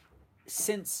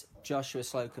 Since Joshua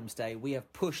Slocum's day, we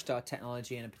have pushed our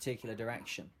technology in a particular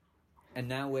direction. And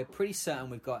now we're pretty certain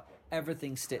we've got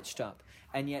everything stitched up.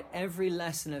 And yet every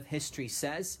lesson of history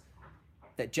says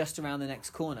that just around the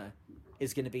next corner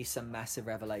is going to be some massive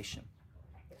revelation.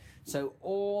 So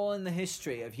all in the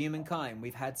history of humankind,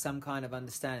 we've had some kind of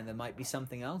understanding there might be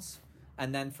something else.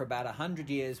 And then for about 100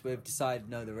 years, we've decided,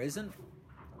 no, there isn't.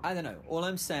 I don't know. All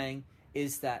I'm saying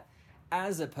is that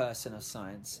as a person of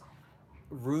science,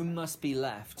 room must be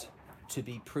left to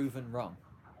be proven wrong.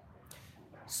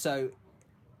 So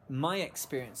my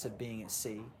experience of being at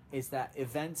sea is that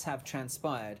events have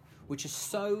transpired which are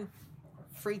so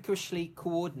freakishly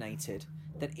coordinated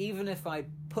that even if I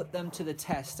put them to the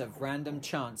test of random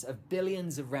chance, of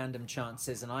billions of random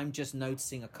chances, and I'm just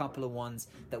noticing a couple of ones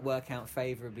that work out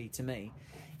favorably to me,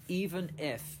 even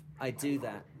if I do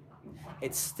that,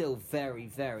 it's still very,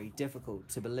 very difficult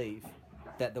to believe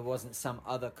that there wasn't some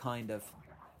other kind of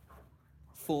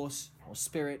force or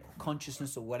spirit or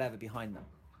consciousness or whatever behind them.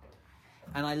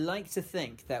 And I like to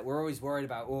think that we're always worried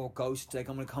about, oh, ghosts, they're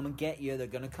going to come and get you, they're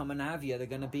going to come and have you, they're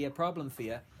going to be a problem for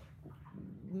you.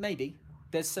 Maybe.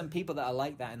 There's some people that are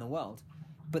like that in the world.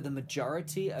 But the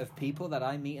majority of people that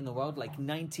I meet in the world, like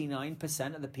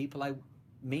 99% of the people I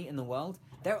meet in the world,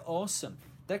 they're awesome.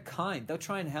 They're kind. They'll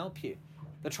try and help you.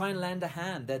 They'll try and lend a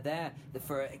hand. They're there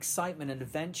for excitement and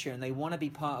adventure, and they want to be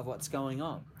part of what's going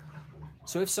on.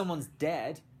 So if someone's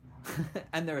dead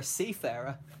and they're a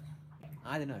seafarer,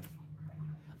 I don't know.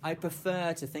 I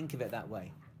prefer to think of it that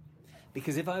way.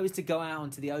 Because if I was to go out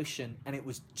onto the ocean and it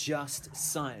was just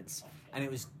science, and it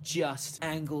was just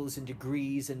angles and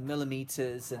degrees and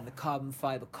millimeters and the carbon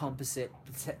fiber composite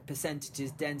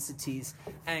percentages, densities,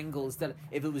 angles, that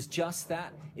if it was just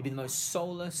that, it'd be the most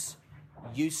soulless,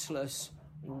 useless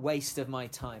waste of my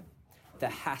time. There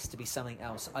has to be something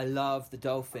else. I love the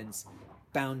dolphins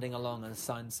bounding along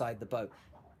inside the boat.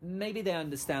 Maybe they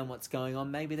understand what's going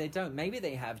on, maybe they don't. Maybe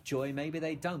they have joy, maybe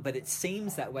they don't. But it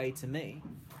seems that way to me.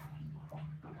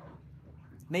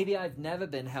 Maybe I've never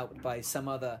been helped by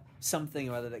something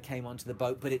or other that came onto the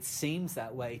boat, but it seems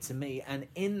that way to me. And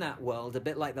in that world, a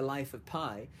bit like the life of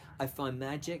Pi, I find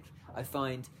magic, I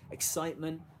find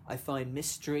excitement, I find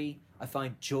mystery, I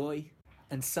find joy.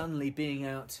 And suddenly being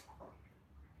out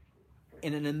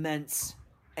in an immense,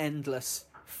 endless,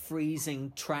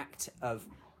 freezing tract of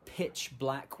pitch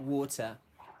black water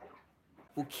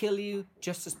will kill you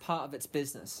just as part of its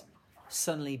business.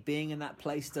 Suddenly being in that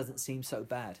place doesn't seem so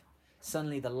bad.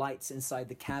 Suddenly the lights inside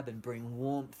the cabin bring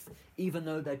warmth. Even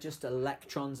though they're just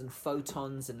electrons and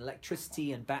photons and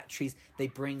electricity and batteries, they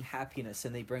bring happiness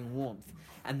and they bring warmth.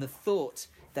 And the thought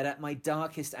that at my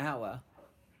darkest hour,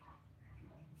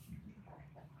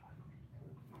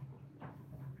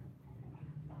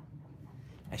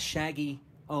 a shaggy,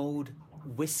 old,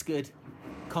 whiskered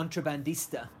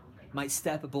contrabandista might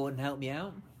step aboard and help me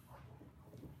out,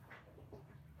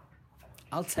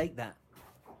 I'll take that.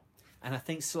 And I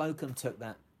think Slocum took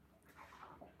that.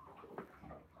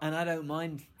 And I don't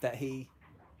mind that he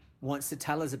wants to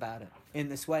tell us about it in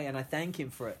this way, and I thank him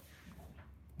for it,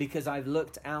 because I've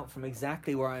looked out from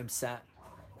exactly where I'm sat,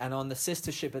 and on the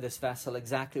sister ship of this vessel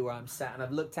exactly where I'm sat, and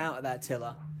I've looked out at that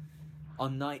tiller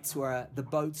on nights where the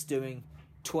boat's doing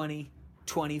 20,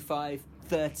 25,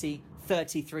 30,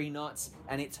 33 knots,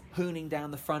 and it's hooning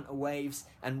down the front of waves,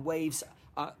 and waves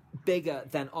are bigger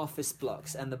than office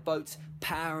blocks, and the boat's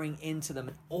powering into them,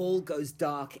 and all goes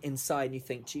dark inside, and you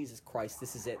think, Jesus Christ,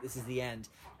 this is it, this is the end.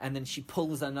 And then she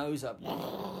pulls her nose up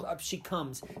she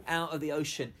comes out of the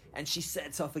ocean, and she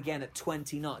sets off again at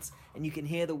 20 knots, and you can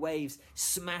hear the waves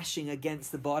smashing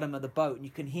against the bottom of the boat, and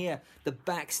you can hear the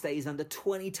backstays under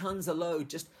 20 tons of load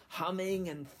just humming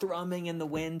and thrumming in the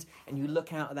wind, and you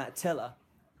look out at that tiller,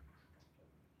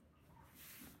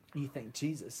 and you think,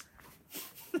 Jesus,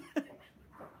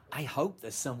 I hope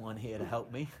there's someone here to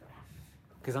help me,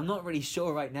 because I'm not really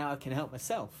sure right now I can help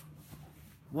myself.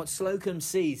 What Slocum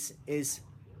sees is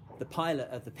the pilot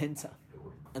of the Pinta,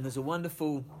 and there's a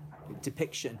wonderful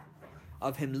depiction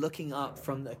of him looking up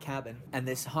from the cabin, and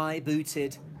this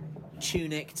high-booted,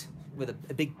 tunicked, with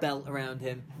a big belt around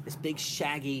him, this big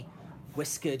shaggy,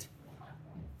 whiskered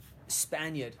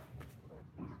Spaniard,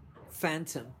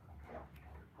 Phantom,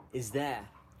 is there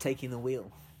taking the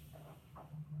wheel.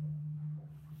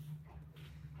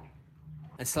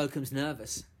 And Slocum's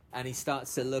nervous, and he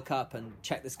starts to look up and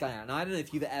check this guy out. And I don't know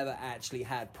if you've ever actually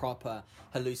had proper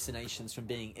hallucinations from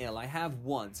being ill. I have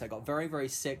once. I got very, very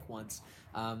sick once.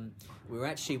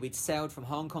 We'd sailed from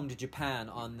Hong Kong to Japan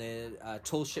on the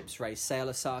tall ships race, Sail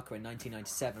Osaka, in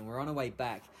 1997. We were on our way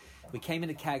back. We came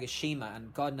into Kagoshima,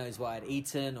 and God knows what I'd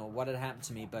eaten or what had happened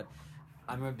to me, but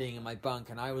I remember being in my bunk,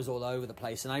 and I was all over the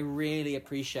place, and I really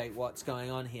appreciate what's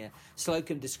going on here.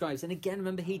 Slocum describes, and again,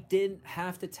 remember, he didn't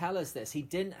have to tell us this. He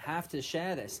didn't have to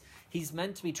share this. He's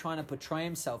meant to be trying to portray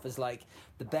himself as, like,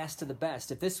 the best of the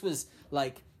best. If this was,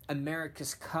 like,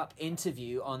 America's Cup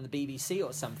interview on the BBC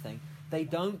or something, they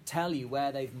don't tell you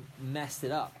where they've messed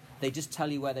it up. They just tell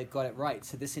you where they've got it right.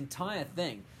 So this entire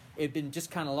thing, it'd been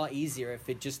just kind of a lot easier if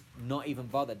it just not even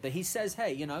bothered. But he says,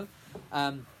 hey, you know,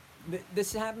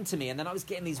 this happened to me, and then I was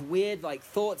getting these weird, like,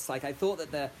 thoughts. Like, I thought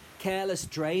that the careless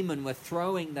draymen were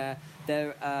throwing their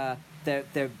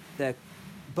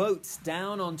boats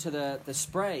down onto the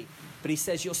spray. But he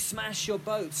says, you'll smash your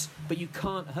boats, but you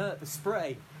can't hurt the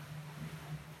spray.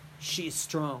 She is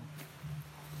strong.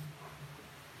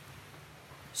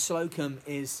 Slocum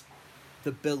is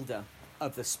the builder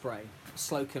of the spray.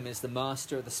 Slocum is the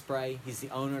master of the spray. He's the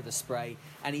owner of the spray,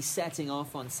 and he's setting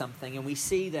off on something, and we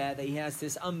see there that he has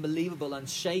this unbelievable,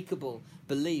 unshakable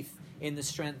belief in the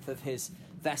strength of his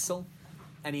vessel,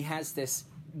 and he has this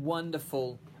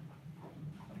wonderful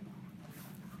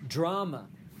drama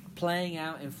playing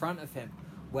out in front of him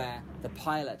where the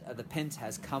pilot of the Pinta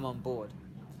has come on board.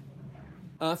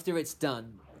 After it's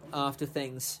done, after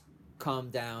things calm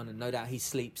down, and no doubt he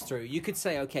sleeps through, you could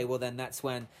say, okay, well then that's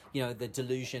when, you know, the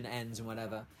delusion ends and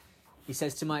whatever. He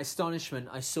says, to my astonishment,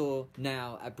 I saw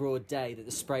now at broad day that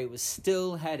the spray was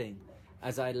still heading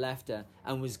as I left her,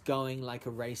 and was going like a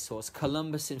racehorse.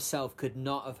 Columbus himself could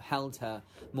not have held her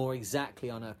more exactly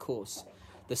on her course.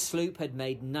 The sloop had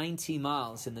made 90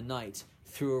 miles in the night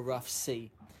through a rough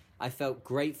sea. I felt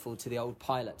grateful to the old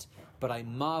pilot, but I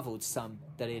marvelled some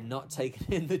that he had not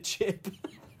taken in the jib.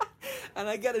 And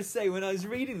I gotta say, when I was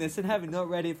reading this and having not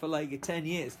read it for like 10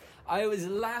 years, I was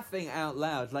laughing out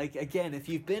loud. Like, again, if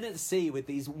you've been at sea with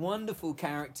these wonderful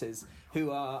characters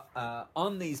who are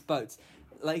on these boats,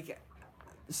 like,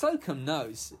 Slocum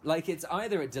knows, like, it's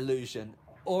either a delusion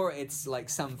or it's like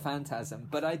some phantasm,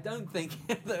 but I don't think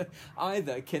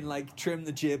either can like trim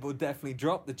the jib or definitely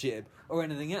drop the jib or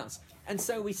anything else. And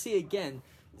so we see again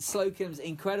Slocum's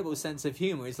incredible sense of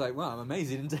humour. He's like, well, I'm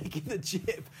amazed he didn't take in the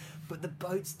jib. But the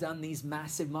boat's done these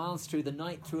massive miles through the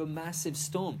night, through a massive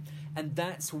storm. And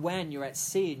that's when you're at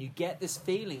sea and you get this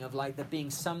feeling of like there being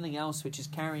something else which is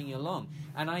carrying you along.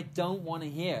 And I don't want to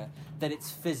hear that it's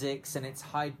physics and it's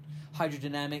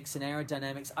hydrodynamics and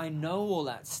aerodynamics. I know all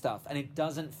that stuff, and it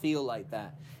doesn't feel like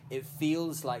that. It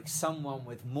feels like someone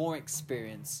with more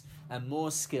experience and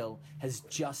more skill has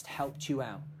just helped you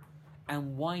out.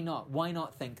 And why not? Why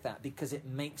not think that? Because it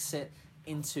makes it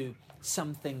into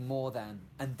something more than.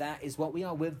 And that is what we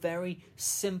are. We're very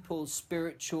simple,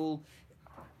 spiritual,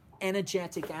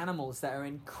 energetic animals that are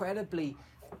incredibly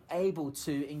able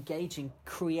to engage in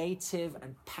creative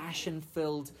and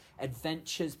passion-filled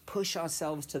adventures, push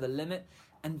ourselves to the limit,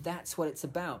 And that's what it's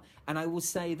about. And I will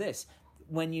say this,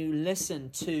 when you listen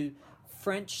to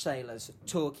French sailors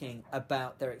talking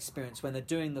about their experience when they're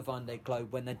doing the Vendée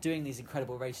Globe, when they're doing these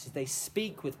incredible races, they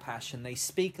speak with passion, they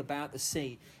speak about the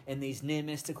sea in these near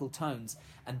mystical tones,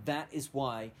 and that is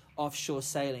why offshore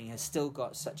sailing has still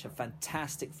got such a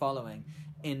fantastic following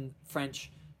in France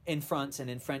and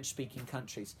in French-speaking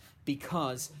countries,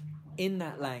 because in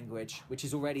that language, which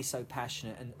is already so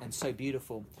passionate and so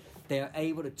beautiful, they are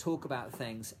able to talk about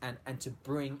things and to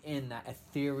bring in that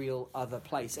ethereal other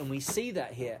place. And we see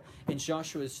that here in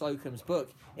Joshua Slocum's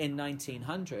book in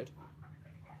 1900.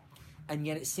 And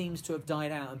yet it seems to have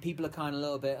died out. And people are kind of a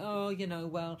little bit,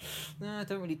 I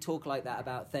don't really talk like that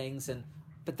about things.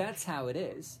 But that's how it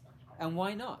is. And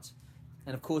why not?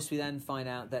 And of course, we then find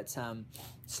out that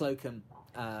Slocum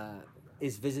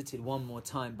is visited one more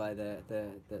time by the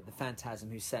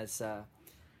phantasm who says...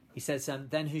 He says,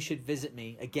 then who should visit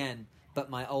me again but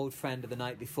my old friend of the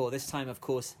night before, this time, of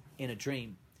course, in a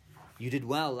dream. You did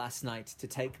well last night to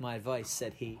take my advice,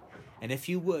 said he, and if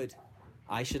you would,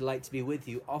 I should like to be with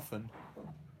you often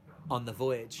on the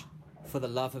voyage, for the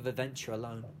love of adventure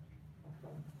alone.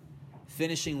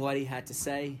 Finishing what he had to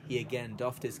say, he again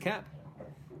doffed his cap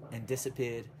and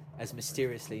disappeared as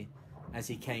mysteriously as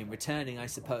he came, returning, I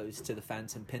suppose, to the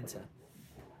Phantom Pinter.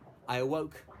 I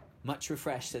awoke, much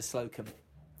refreshed, says Slocum,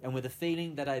 and with a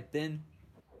feeling that I'd been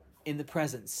in the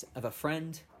presence of a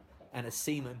friend and a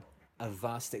seaman of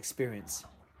vast experience.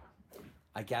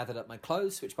 I gathered up my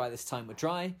clothes, which by this time were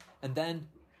dry, and then,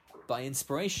 by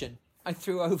inspiration, I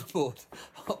threw overboard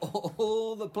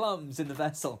all the plums in the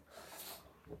vessel.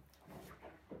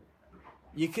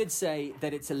 You could say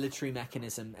that it's a literary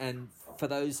mechanism, and for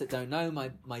those that don't know,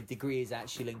 my degree is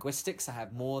actually linguistics. I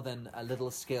have more than a little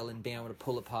skill in being able to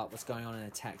pull apart what's going on in a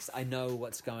text. I know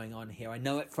what's going on here. I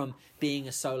know it from being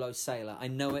a solo sailor. I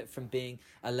know it from being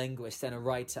a linguist and a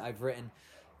writer. I've written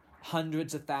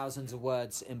hundreds of thousands of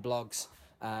words in blogs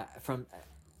from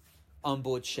on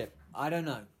board ship. I don't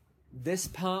know. This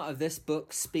part of this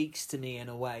book speaks to me in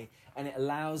a way, and it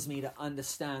allows me to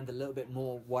understand a little bit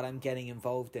more what I'm getting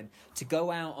involved in. To go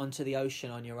out onto the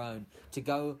ocean on your own, to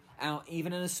go out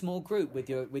even in a small group with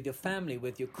your family,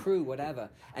 with your crew, whatever,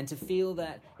 and to feel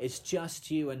that it's just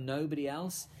you and nobody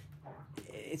else,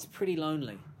 it's pretty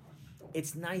lonely.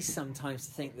 It's nice sometimes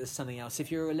to think there's something else.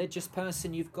 If you're a religious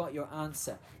person, you've got your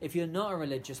answer. If you're not a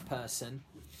religious person,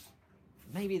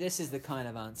 maybe this is the kind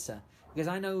of answer. Because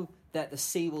I know that the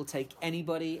sea will take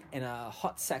anybody in a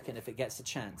hot second if it gets a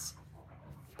chance.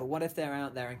 But what if they're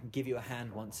out there and can give you a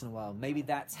hand once in a while? Maybe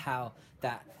that's how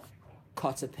that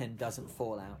cotter pin doesn't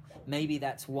fall out. Maybe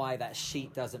that's why that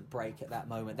sheet doesn't break at that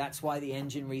moment. That's why the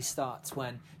engine restarts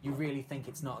when you really think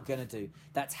it's not going to do.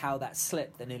 That's how that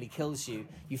slip that nearly kills you,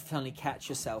 you finally catch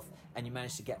yourself and you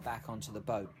manage to get back onto the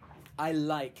boat. I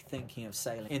like thinking of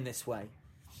sailing in this way.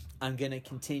 I'm going to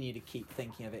continue to keep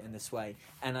thinking of it in this way.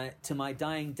 And to my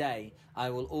dying day, I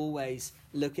will always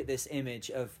look at this image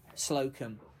of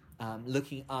Slocum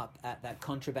looking up at that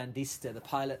contrabandista, the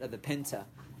pilot of the Pinter,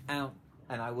 out,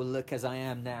 and I will look as I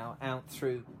am now, out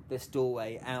through this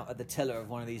doorway, out at the tiller of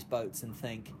one of these boats and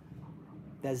think,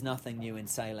 there's nothing new in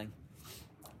sailing.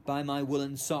 By my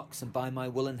woolen socks and by my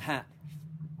woolen hat,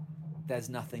 there's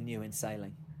nothing new in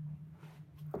sailing.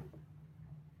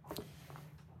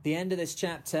 The end of this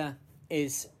chapter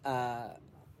is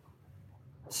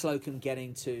Slocum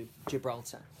getting to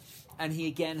Gibraltar. And he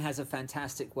again has a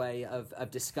fantastic way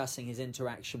of discussing his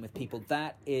interaction with people.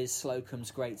 That is Slocum's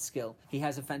great skill. He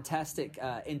has a fantastic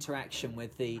interaction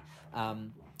with the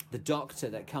doctor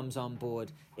that comes on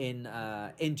board in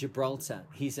Gibraltar.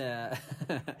 He's a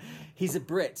he's a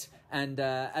Brit, and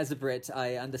as a Brit,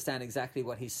 I understand exactly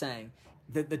what he's saying.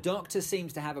 The doctor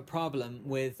seems to have a problem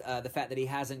with the fact that he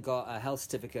hasn't got a health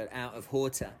certificate out of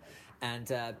Horta.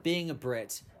 And being a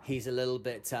Brit, he's a little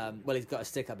bit, he's got a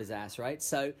stick up his ass, right?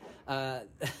 So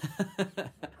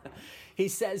he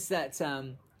says that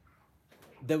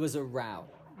there was a row.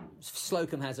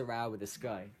 Slocum has a row with this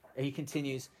guy. He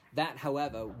continues, that,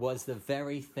 however, was the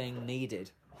very thing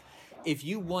needed. If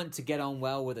you want to get on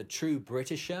well with a true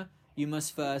Britisher, you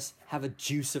must first have a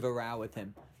deuce of a row with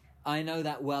him. I know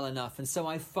that well enough, and so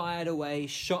I fired away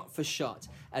shot for shot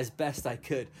as best I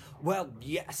could. Well,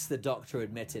 yes, the doctor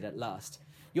admitted at last.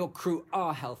 Your crew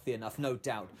are healthy enough, no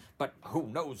doubt, but who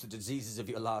knows the diseases of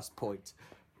your last point?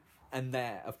 And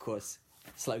there, of course,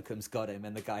 Slocum's got him,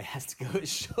 and the guy has to go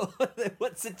ashore.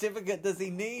 What certificate does he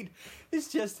need?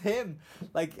 It's just him.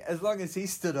 Like, as long as he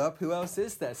stood up, who else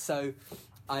is there? So,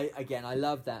 I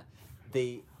love that.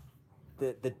 The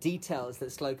details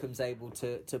that Slocum's able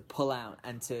to pull out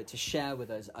and to share with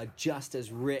us are just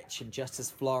as rich and just as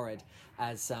florid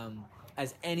as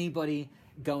as anybody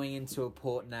going into a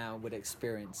port now would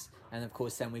experience. And of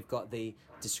course then we've got the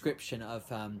description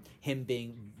of him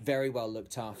being very well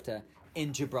looked after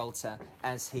in Gibraltar,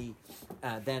 as he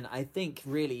then I think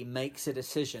really makes a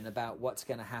decision about what's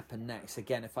going to happen next.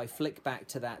 Again, if I flick back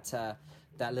to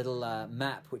that little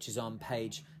map which is on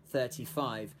page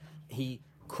 35, he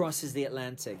crosses the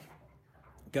Atlantic,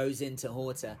 goes into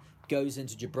Horta, goes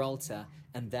into Gibraltar,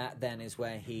 and that then is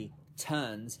where he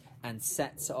turns and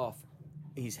sets off.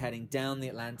 He's heading down the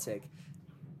Atlantic,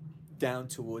 down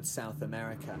towards South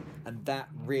America, and that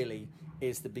really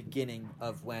is the beginning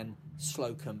of when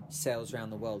Slocum sails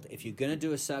around the world. If you're going to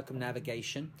do a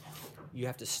circumnavigation, you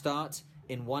have to start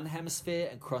in one hemisphere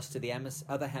and cross to the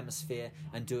other hemisphere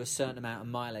and do a certain amount of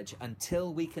mileage.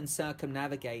 Until we can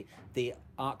circumnavigate the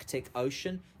Arctic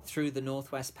Ocean through the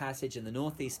Northwest Passage and the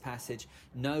Northeast Passage,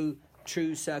 no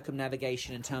true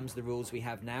circumnavigation in terms of the rules we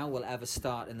have now will ever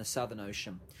start in the Southern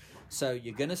Ocean. So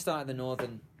you're going to start in the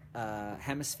Northern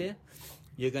Hemisphere,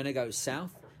 you're going to go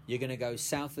south, you're going to go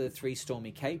south of the three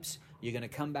stormy capes, you're going to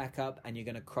come back up, and you're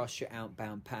going to cross your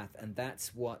outbound path. And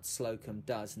that's what Slocum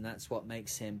does, and that's what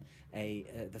makes him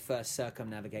the first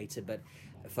circumnavigator. But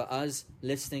for us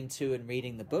listening to and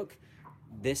reading the book,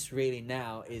 this really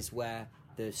now is where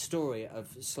the story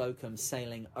of Slocum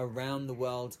sailing around the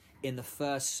world in the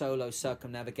first solo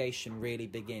circumnavigation really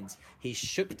begins. He's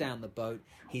shook down the boat.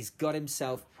 He's got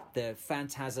himself the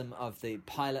phantasm of the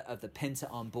pilot of the Pinta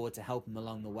on board to help him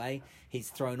along the way. He's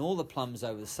thrown all the plums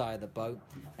over the side of the boat,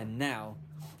 and now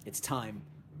it's time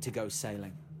to go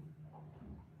sailing.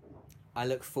 I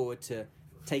look forward to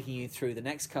taking you through the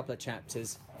next couple of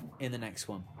chapters in the next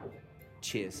one.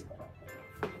 Cheers.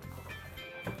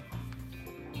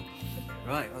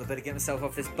 Right, well, I better get myself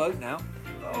off this boat now.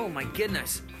 Oh my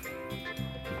goodness.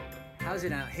 How's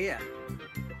it out here?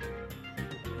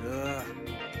 Ugh.